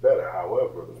things better.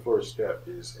 However, the first step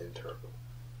is internal.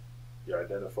 You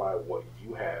identify what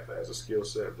you have as a skill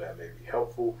set that may be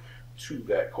helpful to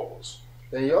that cause.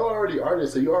 And you're already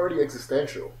artists, so you're already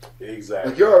existential.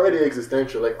 Exactly. Like you're already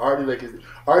existential. Like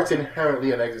art's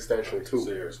inherently an existential too.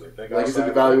 Seriously, like it's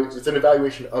an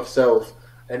evaluation of self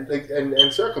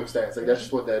and circumstance. Like that's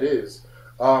just what that is.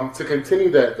 To continue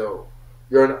that though,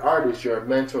 you're an artist, you're a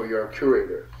mentor, you're a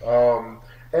curator, and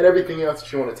everything else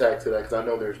that you want to tag to that because I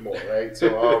know there's more, right?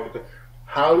 So,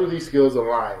 how do these skills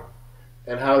align?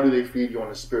 And how do they feed you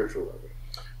on a spiritual level?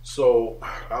 So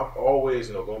I've always,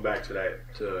 going back to that,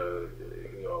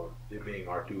 it being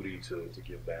our duty to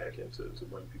give back and to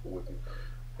bring people with you.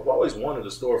 I've always wanted a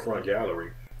storefront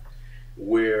gallery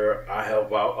where I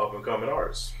help out up and coming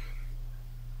artists.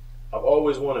 I've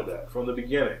always wanted that from the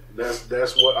beginning.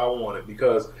 That's what I wanted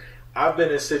because I've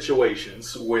been in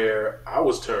situations where I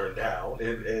was turned down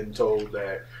and told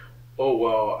that, oh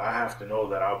well, I have to know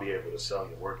that I'll be able to sell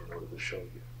your work in order to show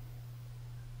you.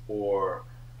 Or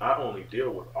I only deal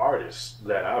with artists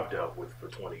that I've dealt with for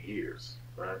 20 years,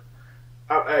 right?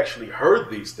 I've actually heard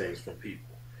these things from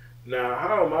people. Now,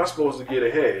 how am I supposed to get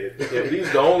ahead if these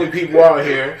are the only people out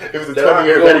here? It was a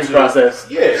 20-year vetting process.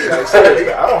 Yeah, like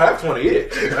seriously, I don't have 20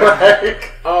 years. Right?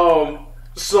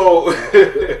 So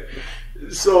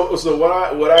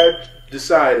what I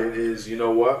decided is, you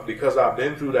know what? Because I've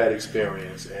been through that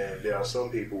experience, and there are some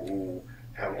people who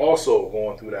have also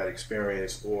gone through that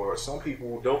experience, or some people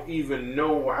who don't even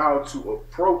know how to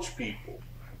approach people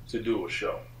to do a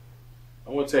show.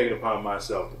 I want to take it upon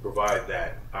myself to provide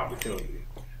that opportunity.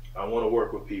 I want to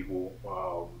work with people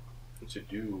to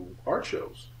do art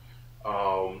shows.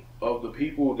 Of the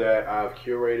people that I've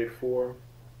curated for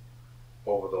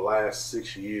over the last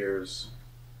 6 years,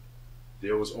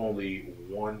 there was only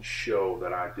one show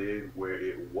that I did where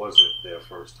it wasn't their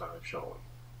first time showing.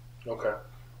 Okay.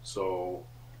 So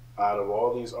out of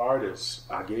all these artists,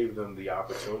 I gave them the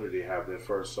opportunity to have their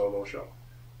first solo show.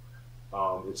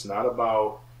 It's not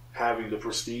about having the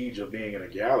prestige of being in a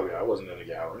gallery. I wasn't in a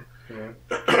gallery.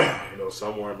 Mm-hmm. You know,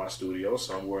 some were in my studio,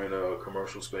 some were in a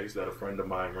commercial space that a friend of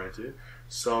mine rented.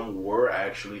 Some were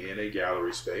actually in a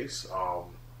gallery space.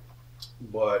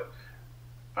 But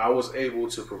I was able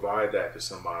to provide that to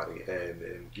somebody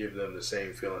and give them the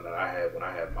same feeling that I had when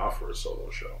I had my first solo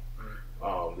show.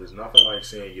 Mm-hmm. There's nothing like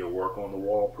seeing your work on the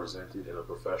wall presented in a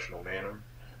professional manner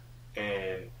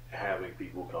and having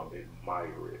people come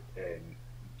admire it and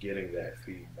getting that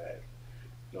feedback.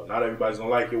 You know, not everybody's gonna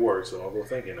like your work, so don't go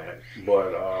thinking that.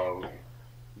 But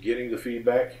getting the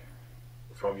feedback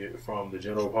from the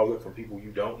general public, from people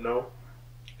you don't know,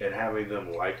 and having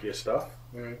them like your stuff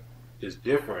is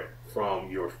different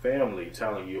from your family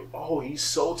telling you, "Oh, he's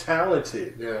so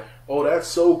talented. Yeah. Oh, that's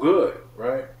so good."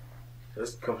 Right?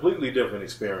 That's a completely different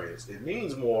experience. It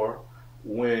means more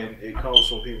when it comes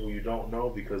from people you don't know,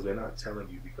 because they're not telling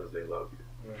you because they love you.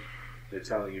 They're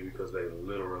telling you because they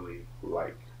literally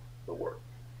like the work.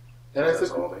 And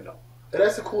that's all they know. And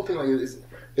that's the cool thing. Like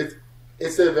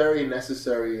it's a very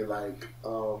necessary rite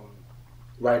of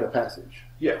passage.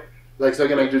 Yeah. Like, so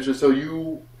again, like just so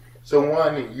you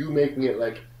making it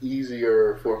like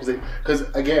easier for, because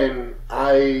again,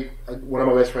 one of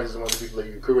my best friends is one of the people that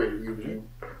you curated,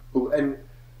 and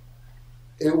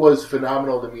it was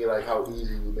phenomenal to me, like how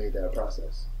easy you made that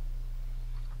process.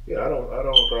 Yeah, I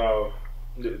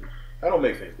don't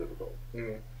make things difficult.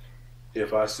 Mm-hmm.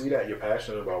 If I see that you're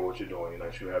passionate about what you're doing and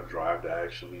that you have drive to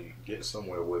actually get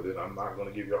somewhere with it, I'm not going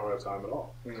to give you a hard time at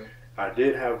all. Mm-hmm. I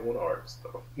did have one artist,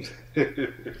 though.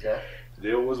 Okay.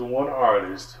 There was one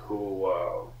artist who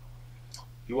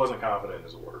he wasn't confident in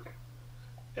his work,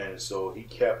 and so he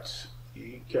kept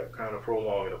kind of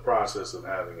prolonging the process of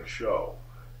having a show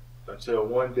until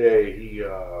one day he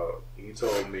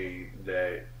told me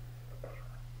that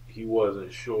he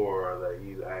wasn't sure that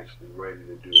he's actually ready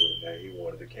to do it and that he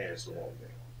wanted to cancel on me.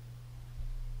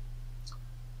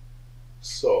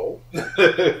 So,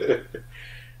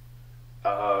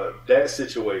 that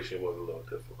situation was a little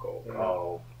difficult.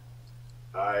 Mm-hmm.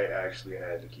 I actually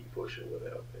had to keep pushing with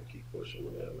him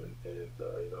and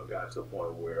got to a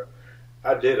point where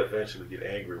I did eventually get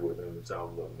angry with him and tell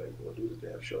him, "Look, man, you're gonna do this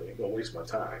damn show. You ain't gonna waste my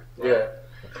time." Right? Yeah.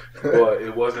 But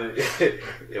it wasn't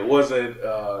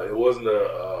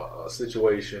a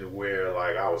situation where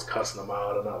like I was cussing him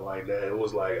out or nothing like that. It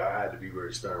was like I had to be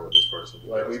very stern with this person.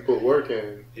 Like we put work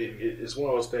in. It's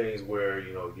one of those things where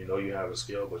you know you have a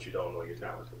skill, but you don't know you're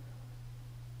talented.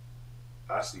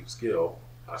 I see skill.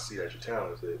 I see that you're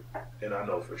talented, and I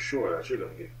know for sure that you're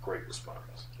gonna get great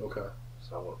response. Okay.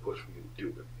 So I want to push for you to do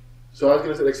it. So I was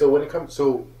gonna say, like, so when it comes,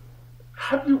 so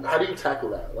how do you tackle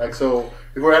that? Like, so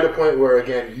if we're at a point where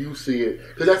again you see it,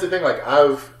 because that's the thing. Like,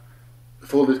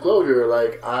 full disclosure,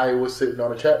 like I was sitting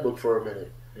on a chat book for a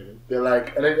minute. Mm-hmm. They're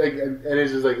like, and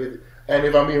it's just like, and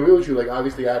if I'm being real with you, like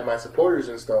obviously I had my supporters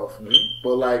and stuff, mm-hmm.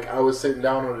 but like I was sitting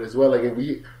down on it as well. Like, and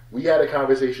we had a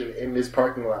conversation in this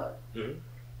parking lot. Mm-hmm.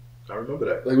 I remember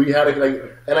that. Like we had a, like,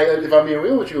 and like if I'm being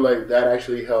real with you, like that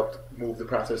actually helped move the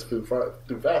process through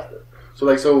faster. So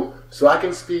like so I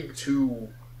can speak to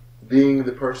being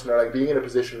the person, or like being in a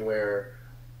position where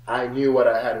I knew what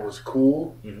I had was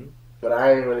cool, mm-hmm. but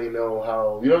I didn't really know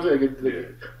how. You know what I'm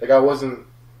saying? Like I wasn't.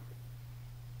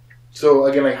 So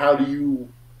again, like how do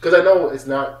you? Because I know it's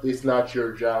not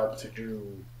your job to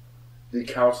do the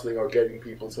counseling or getting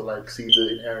people to like see the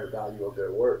inherent value of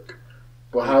their work.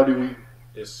 But how do we?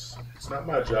 It's not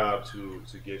my job to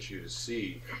get you to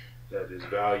see that there's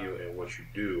value in what you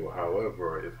do.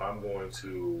 However, if I'm going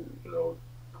to,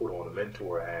 put on a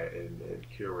mentor hat and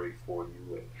curate for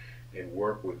you and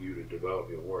work with you to develop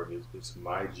your work, it's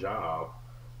my job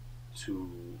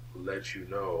to let you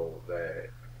know that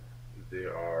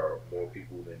there are more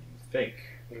people than you think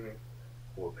mm-hmm.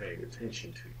 who are paying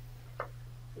attention to you,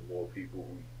 and more people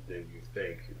than you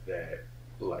think that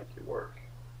like your work.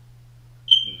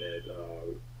 That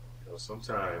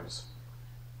sometimes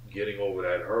getting over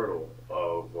that hurdle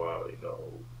of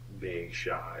being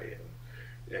shy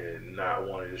and not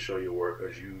wanting to show your work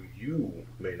because you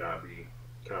may not be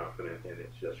confident in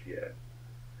it just yet.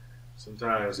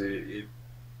 Sometimes it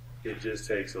just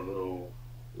takes a little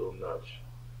nudge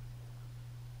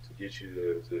to get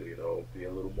you to be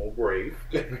a little more brave.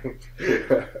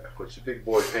 Put your big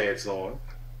boy pants on,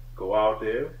 go out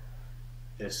there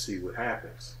and see what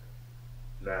happens.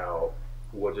 Now,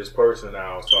 what this person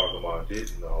I was talking about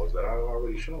didn't know is that I've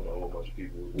already shown a whole bunch of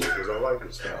people his work because I like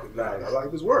his stuff. Nice. I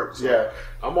like his work. So yeah.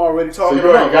 I'm already talking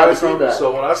about other people.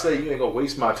 So when I say you ain't going to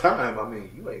waste my time, I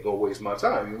mean you ain't going to waste my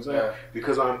time. You know what I'm saying? Yeah.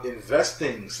 Because I'm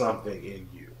investing something in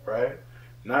you, right?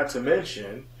 Not to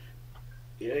mention,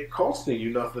 it ain't costing you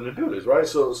nothing to do this, right?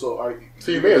 So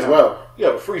you may as well. You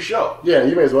have a free show. Yeah,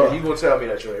 you may as well. And you gonna tell me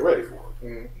that you ain't ready for it?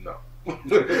 Mm-hmm. No.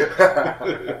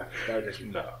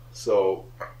 No. So,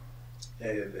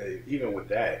 and even with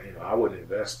that, I wouldn't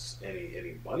invest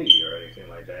any money or anything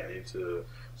like that into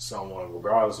someone,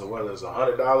 regardless of whether it's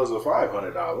 $100 or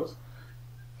 $500.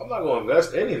 I'm not going to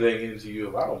invest anything into you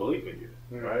if I don't believe in you,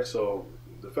 right? So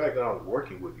the fact that I'm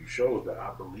working with you shows that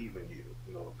I believe in you,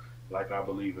 like I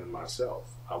believe in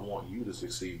myself. I want you to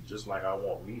succeed just like I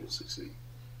want me to succeed.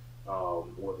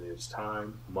 Whether it's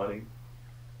time, money,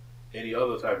 any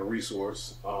other type of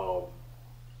resource,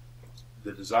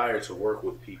 the desire to work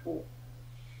with people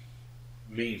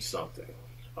means something.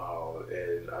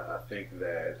 And I think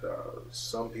that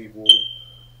some people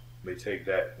may take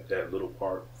that little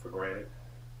part for granted,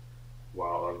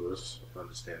 while others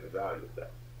understand the value of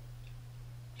that.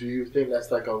 Do you think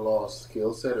that's like a lost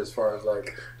skill set as far as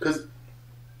like, because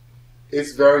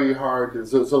it's very hard to,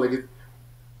 so like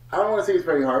I don't want to say it's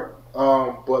very hard,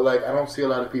 but like I don't see a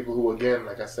lot of people who, again,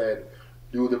 like I said,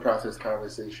 do the process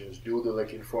conversations, do the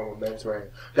like informal mentoring.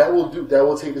 That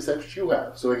will take the steps you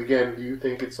have. So like again, do you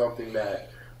think it's something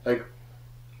that like,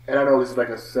 and I know this is like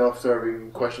a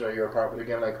self-serving question on your part, but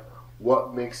again, like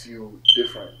what makes you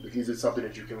different? Because it's something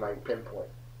that you can like pinpoint.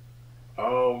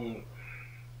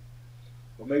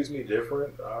 What makes me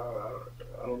different?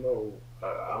 I don't know.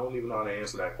 I don't even know how to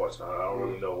answer that question. I don't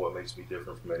really know what makes me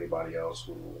different from anybody else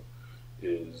who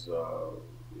is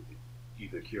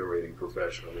either curating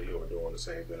professionally or doing the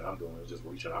same thing I'm doing, just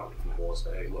reaching out to people and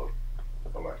saying, hey, look,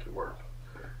 I like your work.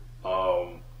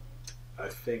 I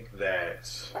think that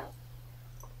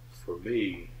for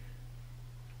me,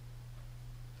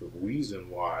 the reason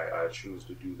why I choose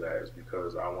to do that is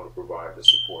because I want to provide the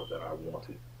support that I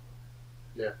wanted.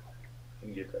 Yeah.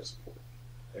 And get that support.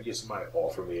 And get somebody to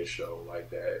offer me a show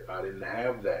like that. I didn't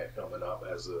have that coming up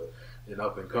as an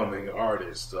up-and-coming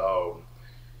artist. The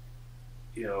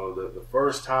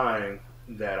first time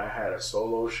that I had a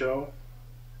solo show,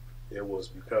 it was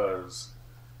because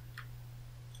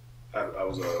I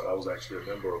was actually a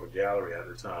member of a gallery at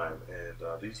the time, and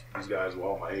these guys were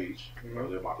all my age.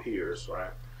 They're my peers,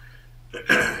 right?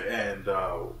 And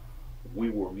we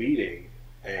were meeting,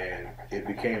 and it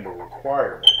became a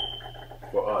requirement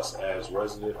for us as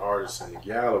resident artists in the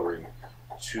gallery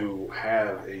to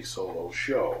have a solo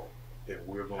show. If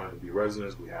we're going to be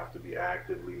residents, we have to be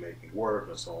actively making work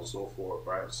and so on and so forth,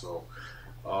 right? So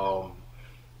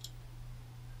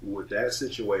with that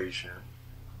situation,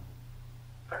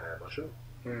 I had my show.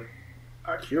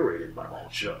 I curated my own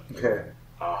show.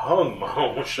 I hung my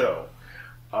own show.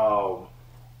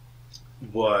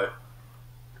 But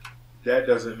that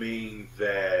doesn't mean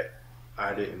that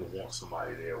I didn't want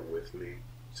somebody there with me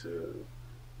to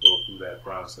go through that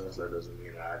process. That doesn't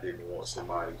mean I didn't want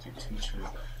somebody to teach me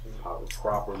how to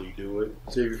properly do it.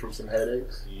 Save you from some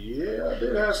headaches? Yeah, I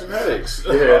did have some headaches.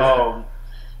 Yeah.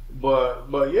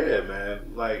 But yeah,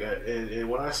 man. Like, and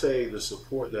when I say the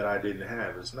support that I didn't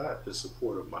have, it's not the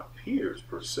support of my peers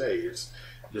per se. It's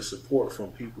the support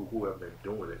from people who have been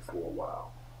doing it for a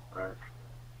while, right?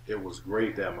 It was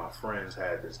great that my friends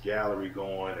had this gallery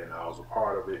going and I was a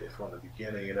part of it from the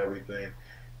beginning and everything.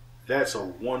 That's a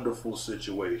wonderful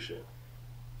situation.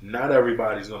 Not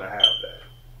everybody's going to have that.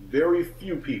 Very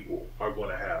few people are going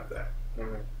to have that.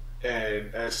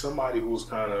 And as somebody who's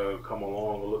kind of come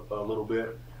along a little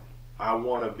bit, I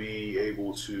want to be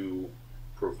able to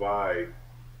provide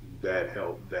that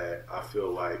help that I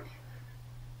feel like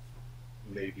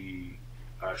maybe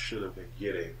I should have been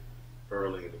getting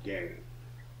early in the game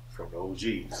from the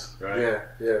OGs, right? Yeah.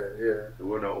 There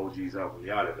were no OGs helping me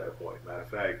out at that point. Matter of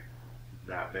fact,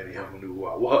 not many of them knew who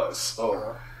I was.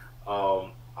 So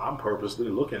I'm purposely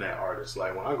looking at artists.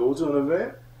 Like when I go to an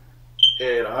event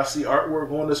and I see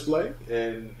artwork on display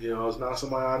and it's not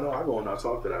somebody I know, I go and I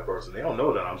talk to that person. They don't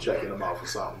know that I'm checking them out for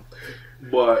something.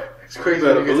 But it's crazy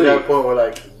when you get to that point where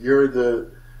like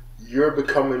you're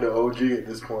becoming the OG at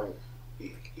this point.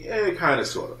 Yeah, kind of,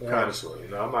 sort of.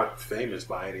 I'm not famous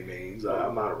by any means.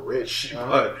 I'm not rich,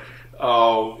 but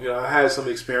I had some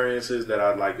experiences that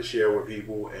I'd like to share with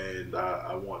people, and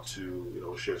I want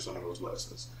to, share some of those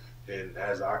lessons. And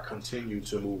as I continue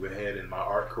to move ahead in my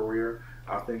art career,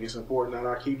 I think it's important that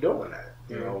I keep doing that.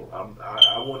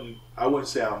 I wouldn't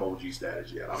say I'm OG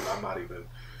status yet. I'm not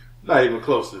even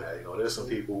close to that. There's some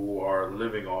people who are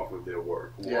living off of their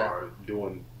work, who are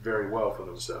doing very well for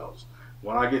themselves.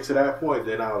 When I get to that point,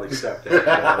 then I'll accept that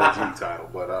OG title,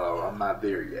 but I'm not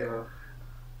there yet. All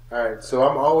right, so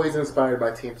I'm always inspired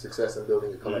by team success and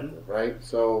building a collective, right?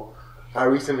 So I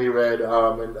recently read,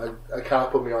 and a Cal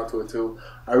put me onto it too.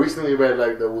 I recently read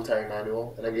like the Wu-Tang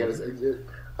Manual, and again,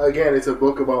 it's a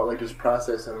book about like just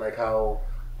process and like how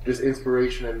just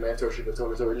inspiration and mentorship and so on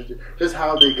and so forth. Just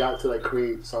how they got to like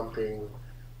create something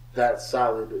that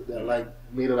solid that like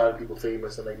made a lot of people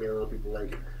famous and like made a lot of people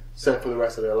like set for the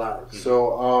rest of their lives.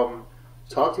 So,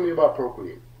 talk to me about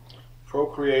Procreate.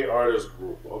 Procreate Artist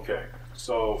Group. Okay.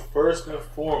 So first and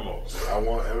foremost, I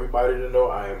want everybody to know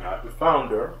I am not the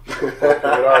founder of Procreate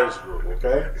Artist Group.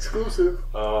 Okay. Exclusive.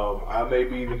 I may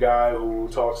be the guy who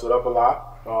talks it up a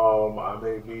lot. I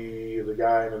may be the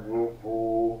guy in the group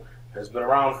who has been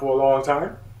around for a long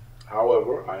time.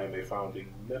 However, I am a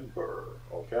founding member.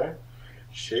 Okay.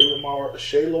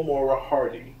 Shayla Mora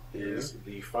Hardy is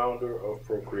the founder of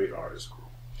Procreate Artist Group.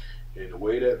 And the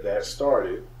way that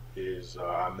started is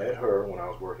I met her when I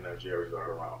was working at Jerry's Art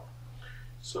Around.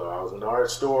 So I was in the art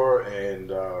store,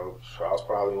 and I was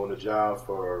probably on the job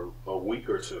for a week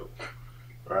or two,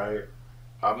 right?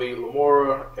 I meet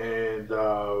Lamora, and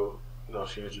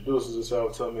she introduces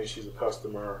herself to me. She's a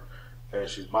customer, and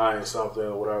she's buying something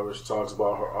or whatever. She talks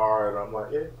about her art. I'm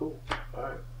like, yeah, cool. All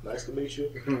right, nice to meet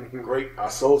you. Great. I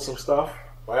sold some stuff,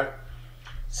 right?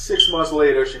 6 months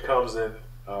later, she comes in.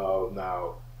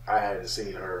 Now, I hadn't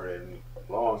seen her in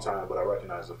long time, but I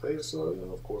recognize the face, so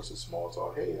of course it's small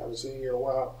talk. Hey, I haven't seen you in a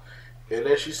while. And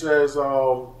then she says,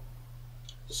 so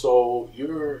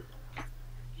you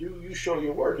show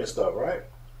your work and stuff, right?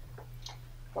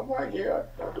 I'm like, yeah,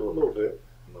 I do a little bit.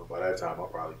 By that time I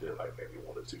probably did like maybe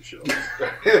 1 or 2 shows.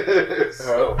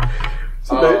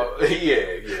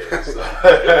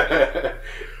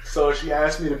 So she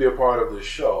asked me to be a part of this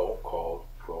show called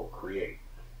Procreate.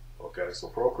 Okay, so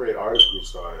Procreate Artist Group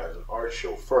started as an art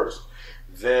show first.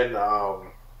 Then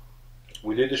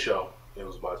we did the show. It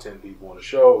was about 10 people on the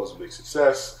show. It was a big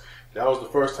success. That was the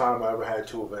first time I ever had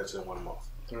 2 events in 1 month.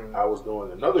 I was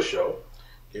doing another show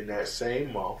in that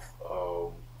same month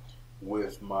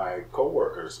with my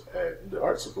co-workers at the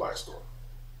art supply store.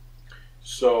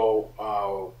 So,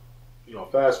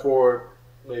 fast forward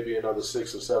maybe another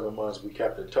 6 or 7 months, we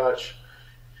kept in touch.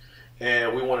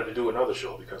 And we wanted to do another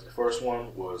show because the first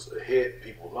one was a hit.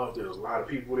 People loved it. There was a lot of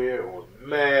people there. It was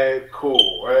mad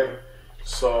cool, right?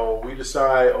 So we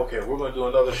decided, okay, we're going to do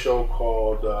another show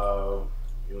called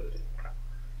Unity.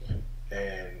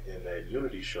 And in that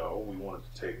Unity show, we wanted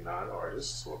to take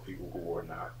non-artists or people who were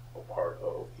not a part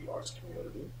of the arts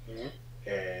community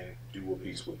and do a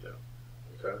piece with them.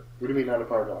 Okay? What do you mean not a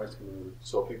part of the arts community?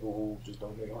 So people who just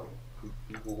don't make art.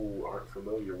 People who aren't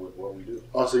familiar with what we do.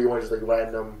 Oh, so you want just like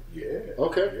random? Yeah.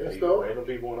 Okay. Yeah, that's dope. Random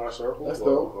people in our circle. That's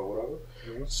dope. Or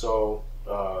whatever. So,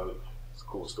 it's a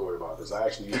cool story about this. I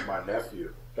actually used my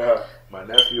nephew. My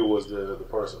nephew was the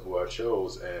person who I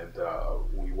chose, and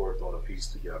we worked on a piece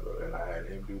together. And I had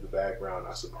him do the background.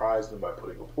 I surprised him by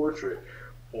putting a portrait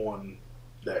on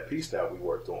that piece that we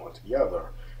worked on together.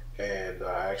 And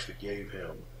I actually gave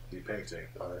him the painting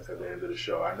at the end of the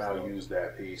show. I now use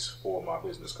that piece for my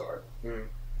business card.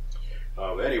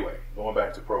 Anyway, going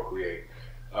back to Procreate,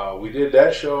 we did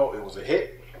that show. It was a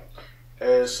hit.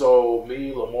 And so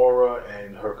me, Lamora,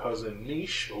 and her cousin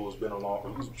Niche, who's been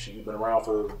she's been around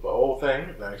for the whole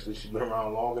thing. Actually, she's been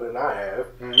around longer than I have,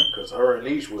 because her and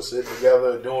Niche were sitting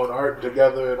together, doing art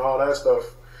together, and all that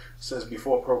stuff since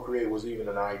before Procreate was even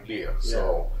an idea.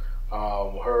 So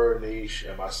her, Niche,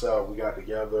 and myself, we got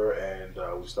together and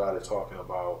we started talking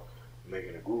about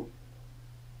making a group.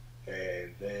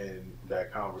 And then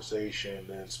that conversation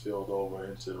then spilled over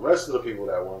into the rest of the people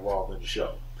that were involved in the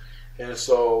show. And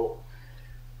so,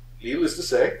 needless to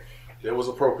say, there was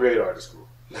a Procreate Artist Group.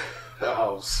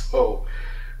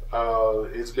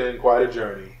 It's been quite a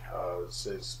journey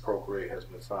since Procreate has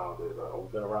been founded.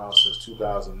 We've been around since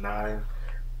 2009,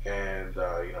 and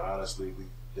honestly,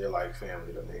 they're like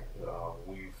family to me.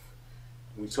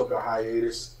 We took a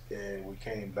hiatus and we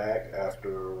came back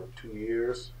after 2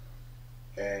 years,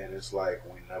 and it's like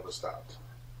we never stopped.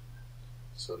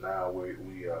 So now we've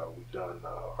done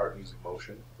Art Music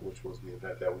Motion, which was the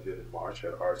event that we did in March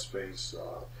at Art Space,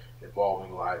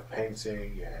 involving live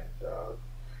painting and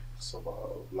some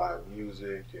live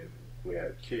music, and we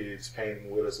had kids painting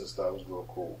with us and stuff. It was real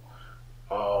cool.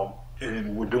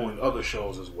 And we're doing other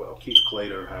shows as well. Keith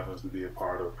Clater happens to be a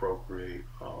part of Procreate,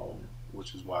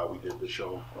 which is why we did the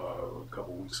show a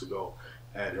couple weeks ago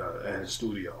at his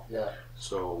studio. Yeah.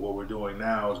 So what we're doing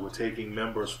now is we're taking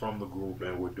members from the group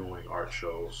and we're doing art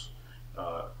shows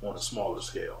on a smaller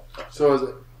scale.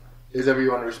 So is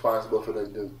everyone responsible for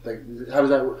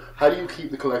how do you keep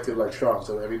the collective like strong?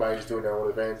 So everybody's doing their own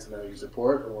events and then you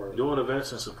support, or doing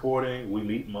events and supporting. We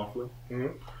meet monthly.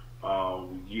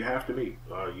 you have to meet.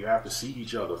 You have to see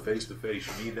each other face to face.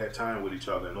 You need that time with each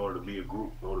other in order to be a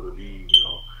group, in order to be,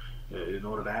 in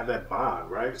order to have that bond,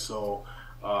 right? So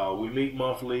we meet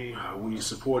monthly. We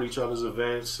support each other's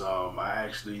events. I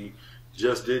actually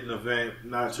just did an event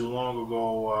not too long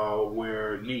ago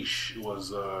where Niche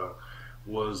was a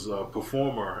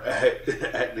performer at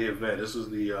the event. This was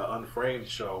the Unframed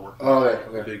show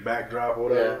with the big backdrop or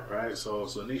whatever, right? So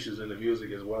Niche is in the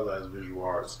music as well as visual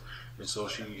arts, and so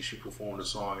she performed a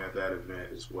song at that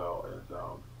event as well.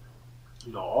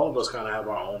 And all of us kind of have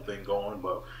our own thing going,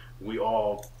 but we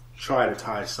all try to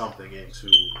tie something into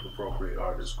the Procreate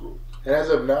Artists Group. And as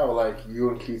of now, like, you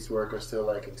and Keith's work are still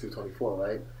like in 224,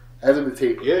 right? As of the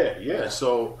tape. Yeah.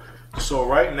 So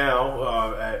right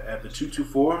now at the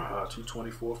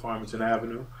 224 Farmington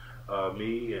Avenue,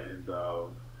 me and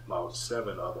about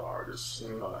 7 other artists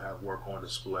have work on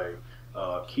display.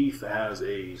 Keith has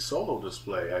a solo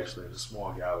display actually in the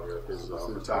small gallery of his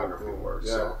photography work.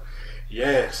 So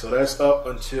that's up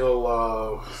until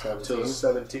the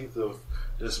 17th of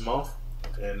this month,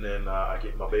 and then I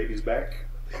get my babies back.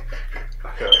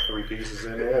 I got 3 pieces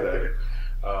in there that.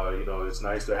 It's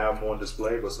nice to have them on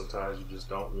display, but sometimes you just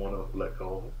don't want to let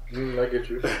go of them. I get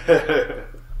you.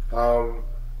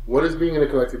 What does being in a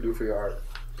collective do for your art?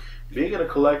 Being in a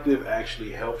collective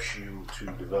actually helps you to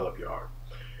develop your art.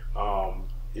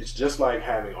 It's just like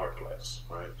having art class,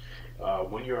 right?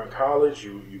 When you're in college,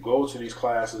 you go to these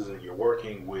classes and you're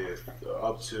working with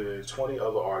up to 20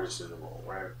 other artists in the room,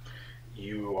 right?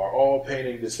 You are all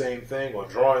painting the same thing or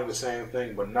drawing the same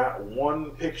thing, but not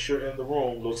one picture in the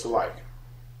room looks alike.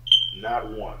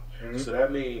 Not one. Mm-hmm. So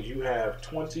that means you have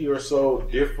 20 or so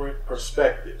different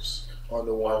perspectives on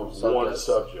the one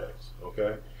subject.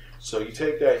 Okay? So you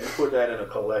take that, you put that in a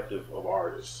collective of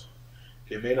artists.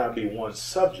 It may not be one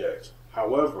subject.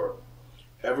 However,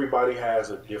 everybody has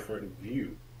a different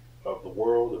view of the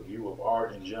world, a view of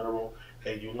art in general,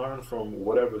 and you learn from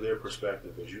whatever their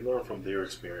perspective is. You learn from their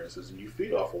experiences, and you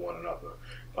feed off of one another.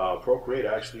 Procreate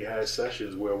actually has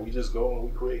sessions where we just go and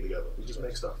we create together. We just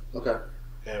make stuff. Okay.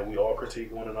 And we all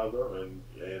critique one another, and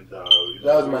that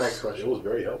was my next question. It was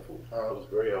very helpful. It was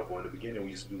very helpful. In the beginning,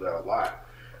 we used to do that a lot,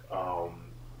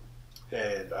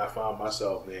 and I found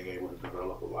myself being able to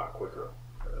develop a lot quicker,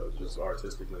 just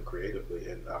artistically and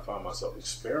creatively. And I found myself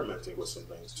experimenting with some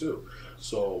things too.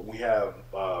 So we have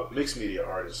mixed media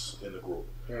artists in the group,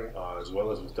 as well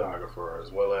as a photographer,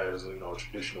 as well as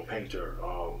traditional painter,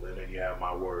 and then you have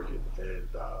my work and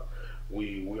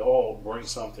we all bring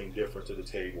something different to the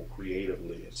table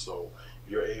creatively, and so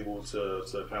you're able to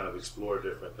kind of explore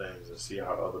different things and see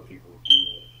how other people do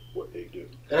what they do.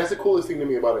 And that's the coolest thing to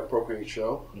me about a Procreate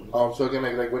show. Mm-hmm. So again,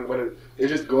 like when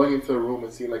it's just going into a room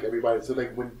and seeing like everybody. So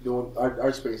like when doing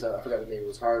art space, I forgot the name. It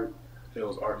was Art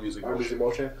Music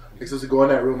Motion. Like, so to go in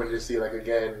that room and just see like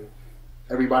again.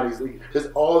 Everybody's like, just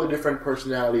all the different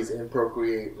personalities in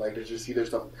Procreate, like to just see their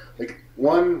stuff. Like,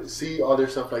 one, see all their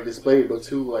stuff like displayed, but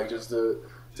 2, like just to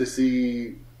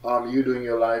see you doing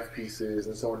your live pieces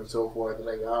and so on and so forth. And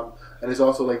like and it's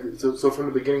also like so from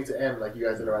the beginning to end, like you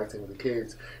guys interacting with the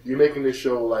kids, you're making this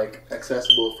show like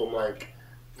accessible from like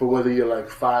for whether you're like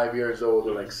 5 years old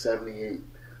or like 78.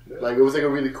 Yeah. Like it was like a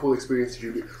really cool experience.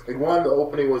 Like one, the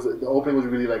opening was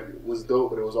really like was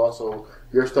dope, but it was also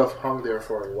your stuff hung there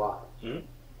for a while. Mm-hmm.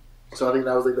 So I think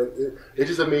that was like it's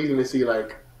just amazing to see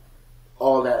like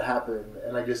all that happen,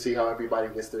 and I just see how everybody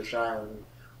gets their shine,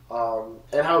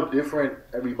 and how different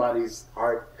everybody's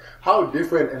art, how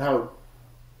different and how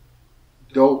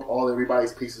dope all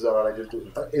everybody's pieces are, like just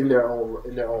in their own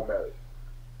merit.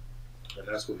 And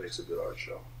that's what makes a good art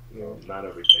show. Not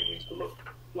everything needs to look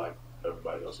like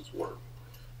everybody else's work.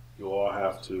 You all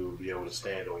have to be able to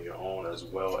stand on your own as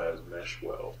well as mesh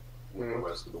well with the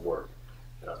rest of the work.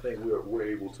 And I think we're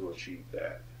able to achieve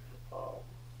that,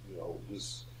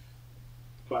 just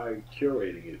by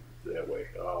curating it that way.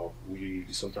 We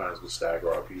sometimes will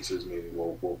stagger our pieces. Maybe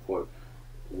we'll put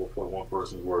one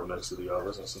person's work next to the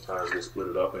others, and sometimes we'll split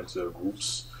it up into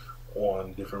groups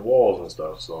on different walls and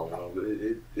stuff. So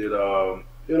it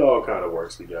all kind of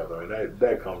works together, and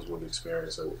that comes with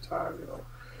experience and with time.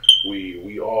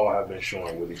 We all have been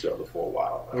showing with each other for a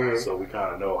while, so we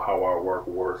kind of know how our work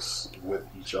works with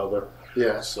each other.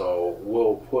 Yeah. So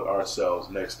we'll put ourselves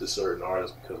next to certain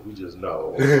artists because we just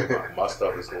know my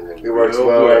stuff is going to look works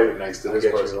well right next to this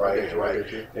person right,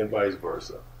 and vice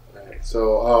versa. Right.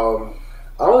 So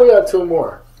I only got 2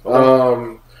 more.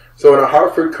 Okay. So in a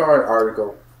Hartford Current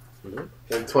article in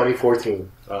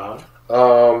 2014,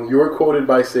 you were quoted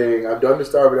by saying, "I've done the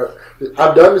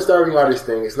starving artist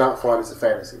thing. It's not fun. It's a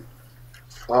fantasy."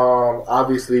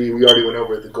 Obviously, we already went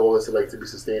over it. The goal is to be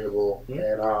sustainable,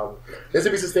 and it's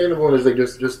to be sustainable, and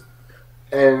it's just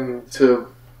and to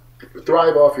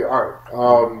thrive off your art.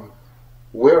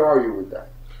 Where are you with that?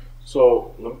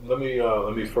 So let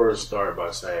me first start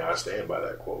by saying I stand by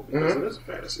that quote because it is a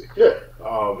fantasy. Yeah.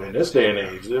 In this day and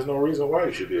age, there's no reason why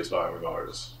you should be a starving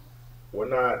artist. We're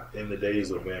not in the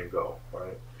days of Van Gogh,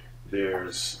 right?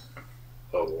 There's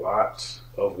a lot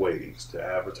of ways to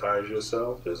advertise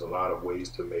yourself. There's a lot of ways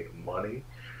to make money.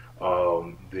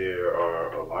 There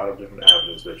are a lot of different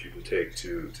avenues that you can take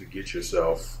to get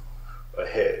yourself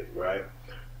ahead, right?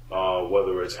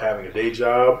 Whether it's having a day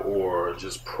job or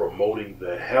just promoting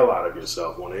the hell out of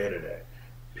yourself on the internet.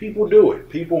 People do it.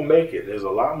 People make it. There's a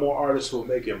lot more artists who are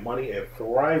making money and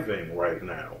thriving right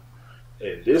now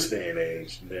in this day and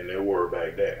age than there were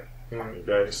back then.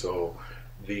 Okay, so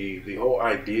the whole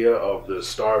idea of the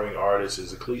starving artist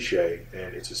is a cliche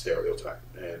and it's a stereotype.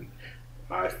 And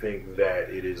I think that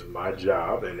it is my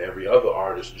job and every other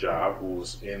artist's job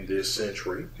who's in this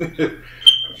century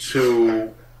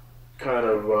to kind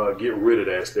of get rid of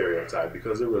that stereotype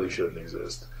because it really shouldn't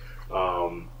exist.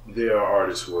 There are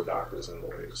artists who are doctors and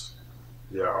lawyers.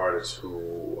 There are artists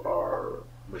who are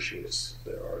machinists.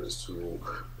 There are artists who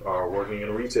are working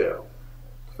in retail.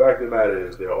 The fact of the matter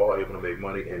is they're all able to make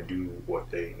money and do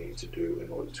what they need to do in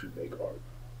order to make art.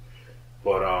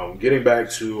 But getting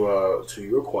back to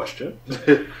your question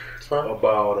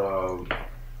about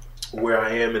where I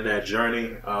am in that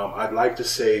journey, I'd like to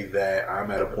say that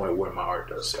I'm at a point where my art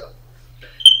does sell.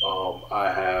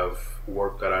 I have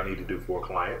work that I need to do for a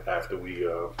client after we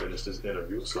finish this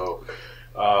interview. So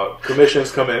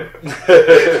commissions come in.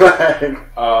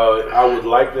 I would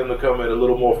like them to come in a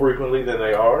little more frequently than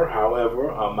they are.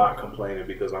 However, I'm not complaining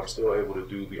because I'm still able to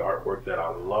do the artwork that I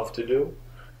love to do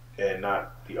and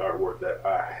not the artwork that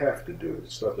I have to do.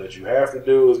 Stuff that you have to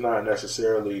do is not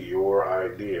necessarily your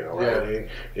idea, right? Yeah.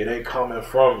 It ain't coming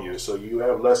from you, so you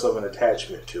have less of an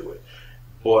attachment to it.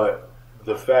 But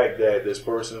the fact that this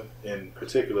person in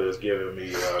particular is giving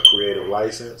me a creative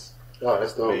license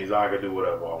means I can do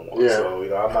whatever I want. Yeah. So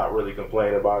I'm not really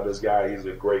complaining about this guy. He's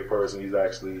a great person.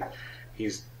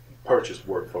 He's purchased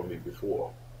work from me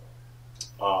before.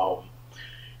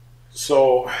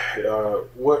 So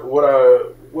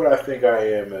what I think I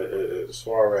am as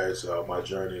far as my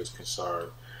journey is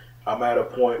concerned, I'm at a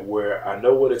point where I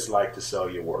know what it's like to sell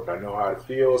your work. I know how it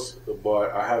feels,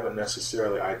 but I haven't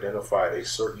necessarily identified a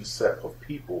certain set of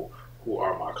people who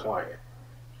are my client.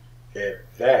 And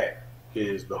that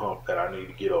is the hump that I need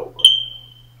to get over.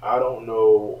 I don't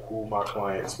know who my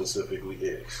client specifically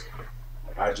is.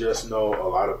 I just know a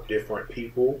lot of different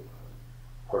people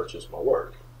purchase my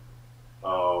work.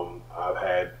 I've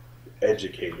had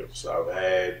educators. I've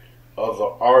had other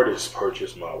artists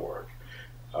purchase my work.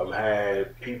 I've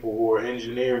had people who are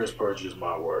engineers purchase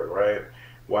my work, right?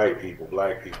 White people,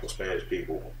 black people, Spanish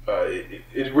people.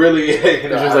 It really, it's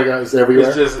just like it's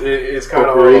everywhere. It's kind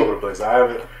of all over the place.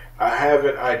 I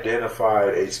haven't identified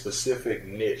a specific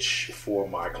niche for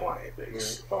my client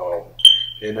base,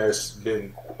 and that's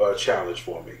been a challenge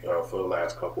for me for the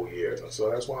last couple of years. And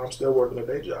so that's why I'm still working a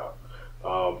day job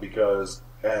because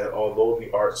although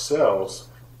the art sells,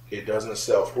 it doesn't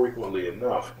sell frequently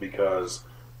enough because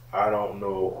I don't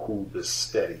know who the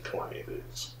steady client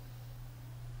is.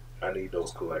 I need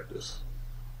those collectors.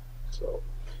 So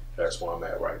that's where I'm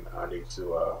at right now. I need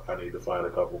to find a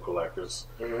couple collectors,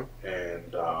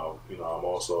 and I'm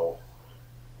also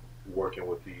working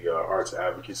with the arts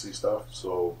advocacy stuff.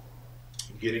 So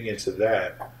getting into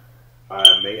that,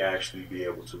 I may actually be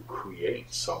able to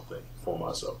create something for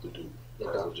myself to do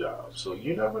as a job. So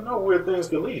you never know where things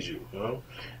can lead you.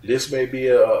 This may be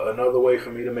another way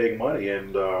for me to make money,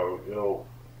 and who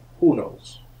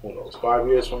knows? Who knows? 5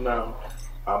 years from now,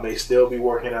 I may still be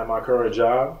working at my current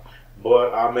job,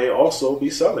 but I may also be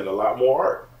selling a lot more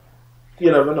art.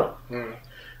 You never know.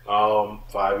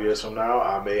 5 years from now,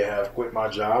 I may have quit my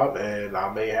job, and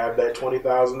I may have that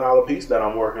 $20,000 piece that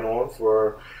I'm working on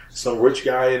for some rich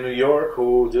guy in New York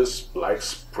who just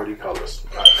likes pretty colors.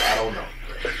 I don't know.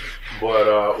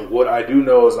 But what I do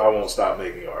know is I won't stop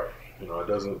making art. It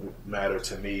doesn't matter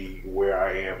to me where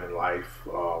I am in life.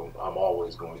 I'm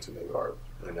always going to make art,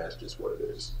 and that's just what it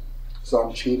is. So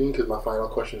I'm cheating because my final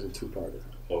question is a two-parter.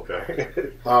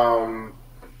 Okay.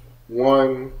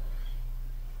 One,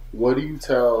 what do you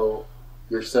tell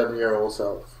your 7-year-old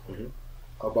self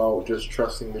about just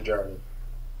trusting the journey?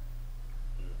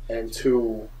 And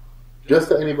two, just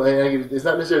to anybody, it's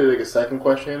not necessarily like a second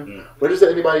question, but just to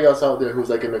anybody else out there who's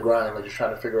like in the grind, like just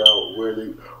trying to figure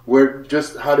out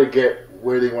just how to get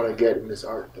where they want to get in this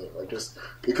art thing. Like just,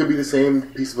 it could be the same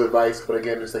piece of advice, but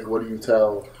again, just like what do you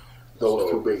tell those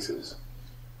two bases.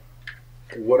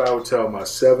 What I would tell my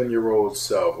 7-year-old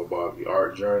self about the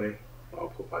art journey, I'll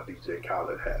put my DJ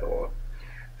Khaled hat on.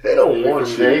 They don't want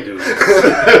you to do this.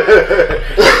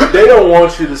 They don't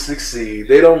want you to succeed.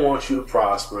 They don't want you to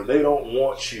prosper. They don't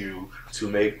want you to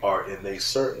make art. And they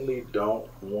certainly don't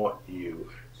want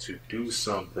you to do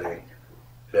something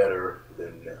better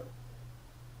than them.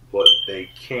 But they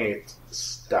can't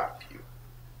stop you.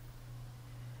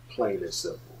 Plain and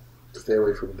simple. Stay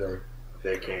away from them.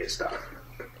 They can't stop you.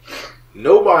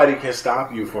 Nobody can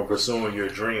stop you from pursuing your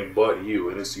dream but you.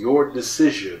 And it's your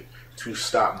decision to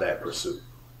stop that pursuit.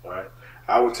 Right?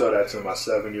 I would tell that to my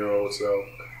 7-year-old self.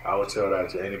 I would tell that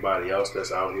to anybody else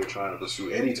that's out here trying to pursue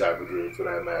any type of dream for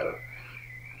that matter.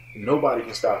 Nobody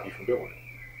can stop you from doing it.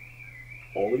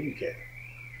 Only you can.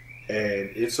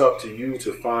 And it's up to you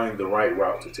to find the right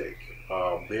route to take.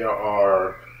 There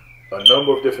are a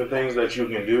number of different things that you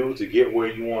can do to get where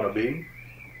you want to be.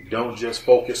 Don't just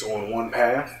focus on one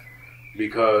path,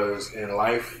 because in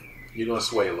life, you're going to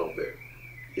sway a little bit.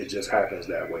 It just happens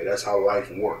that way. That's how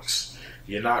life works.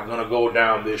 You're not going to go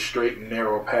down this straight and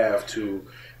narrow path to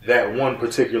that one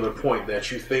particular point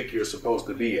that you think you're supposed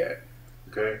to be at.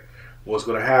 Okay? What's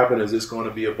going to happen is it's going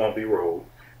to be a bumpy road.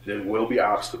 There will be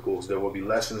obstacles. There will be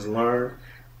lessons learned.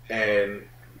 And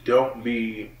don't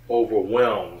be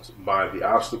overwhelmed by the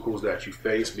obstacles that you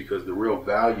face, because the real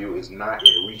value is not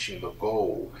in reaching the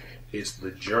goal. It's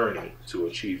the journey to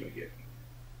achieving it.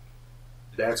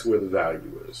 That's where the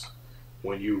value is.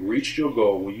 When you reach your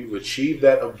goal, when you've achieved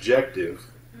that objective,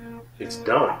 it's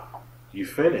done. You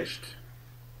finished.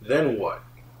 Then what?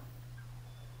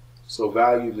 So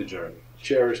value the journey.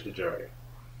 Cherish the journey.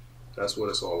 That's what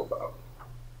it's all about.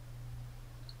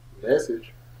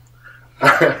 Message.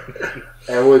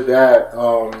 And with that,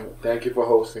 thank you for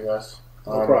hosting us.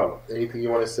 No problem. Anything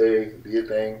you want to say? Do your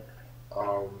thing.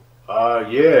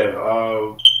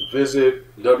 Visit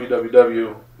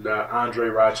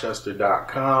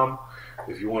www.andrerochester.com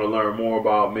if you want to learn more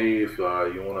about me. If you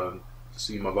want to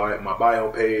see my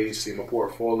bio page, see my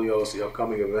portfolio, see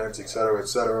upcoming events, etc.,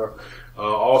 etc.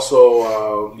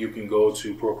 Also, you can go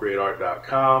to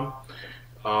procreateart.com.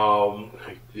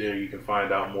 There you can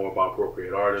find out more about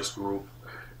Procreate Artist Group,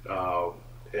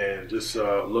 and just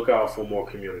look out for more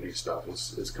community stuff.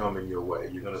 It's coming your way.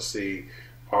 You're going to see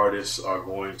artists are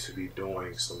going to be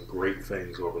doing some great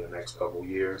things over the next couple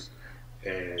years,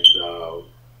 and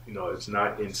it's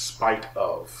not in spite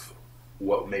of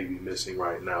what may be missing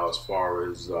right now as far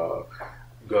as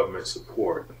government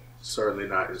support. Certainly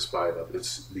not in spite of.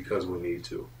 It's because we need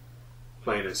to.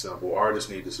 Plain and simple. Artists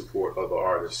need to support other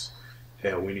artists,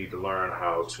 and we need to learn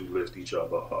how to lift each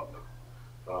other up,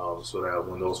 so that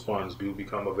when those funds do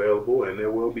become available, and there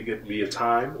will be a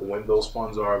time when those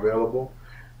funds are available,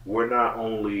 we're not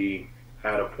only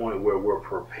at a point where we're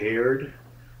prepared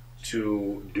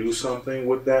to do something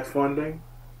with that funding,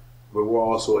 but we're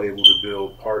also able to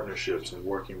build partnerships and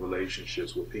working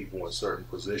relationships with people in certain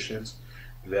positions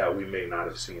that we may not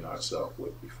have seen ourselves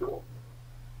with before.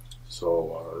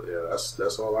 So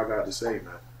that's all I got to say,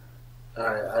 man. All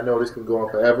right, I know this can go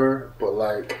on forever, but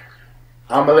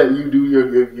I'm gonna let you do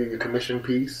your commission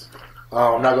piece.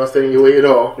 I'm not gonna stay in your way at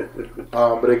all.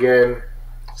 But again,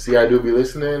 see, I do be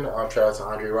listening. Shout out to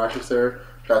Honoree Rochester.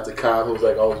 Shout out to Kyle, who's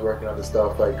always working on the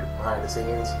stuff behind the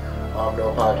scenes.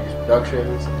 No Apologies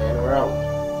Productions, and we're out.